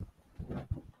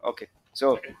 Okay,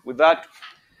 so with that,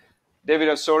 David,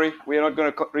 I'm sorry, we are not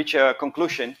going to reach a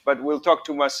conclusion, but we'll talk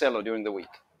to Marcelo during the week.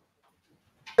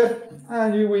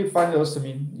 And you will find also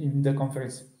in the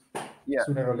conference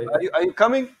sooner or later. Are you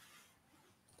coming?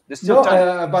 No,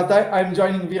 but I'm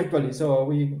joining virtually,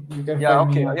 so you can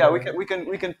find me. Yeah,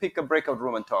 we can pick a breakout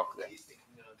room and talk there.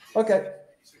 Okay.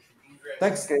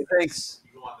 Thanks. Okay, thanks.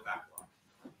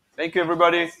 Thank you,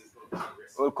 everybody.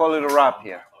 We'll call it a wrap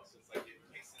here.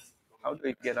 How do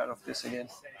we get out of this again?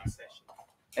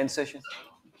 End session.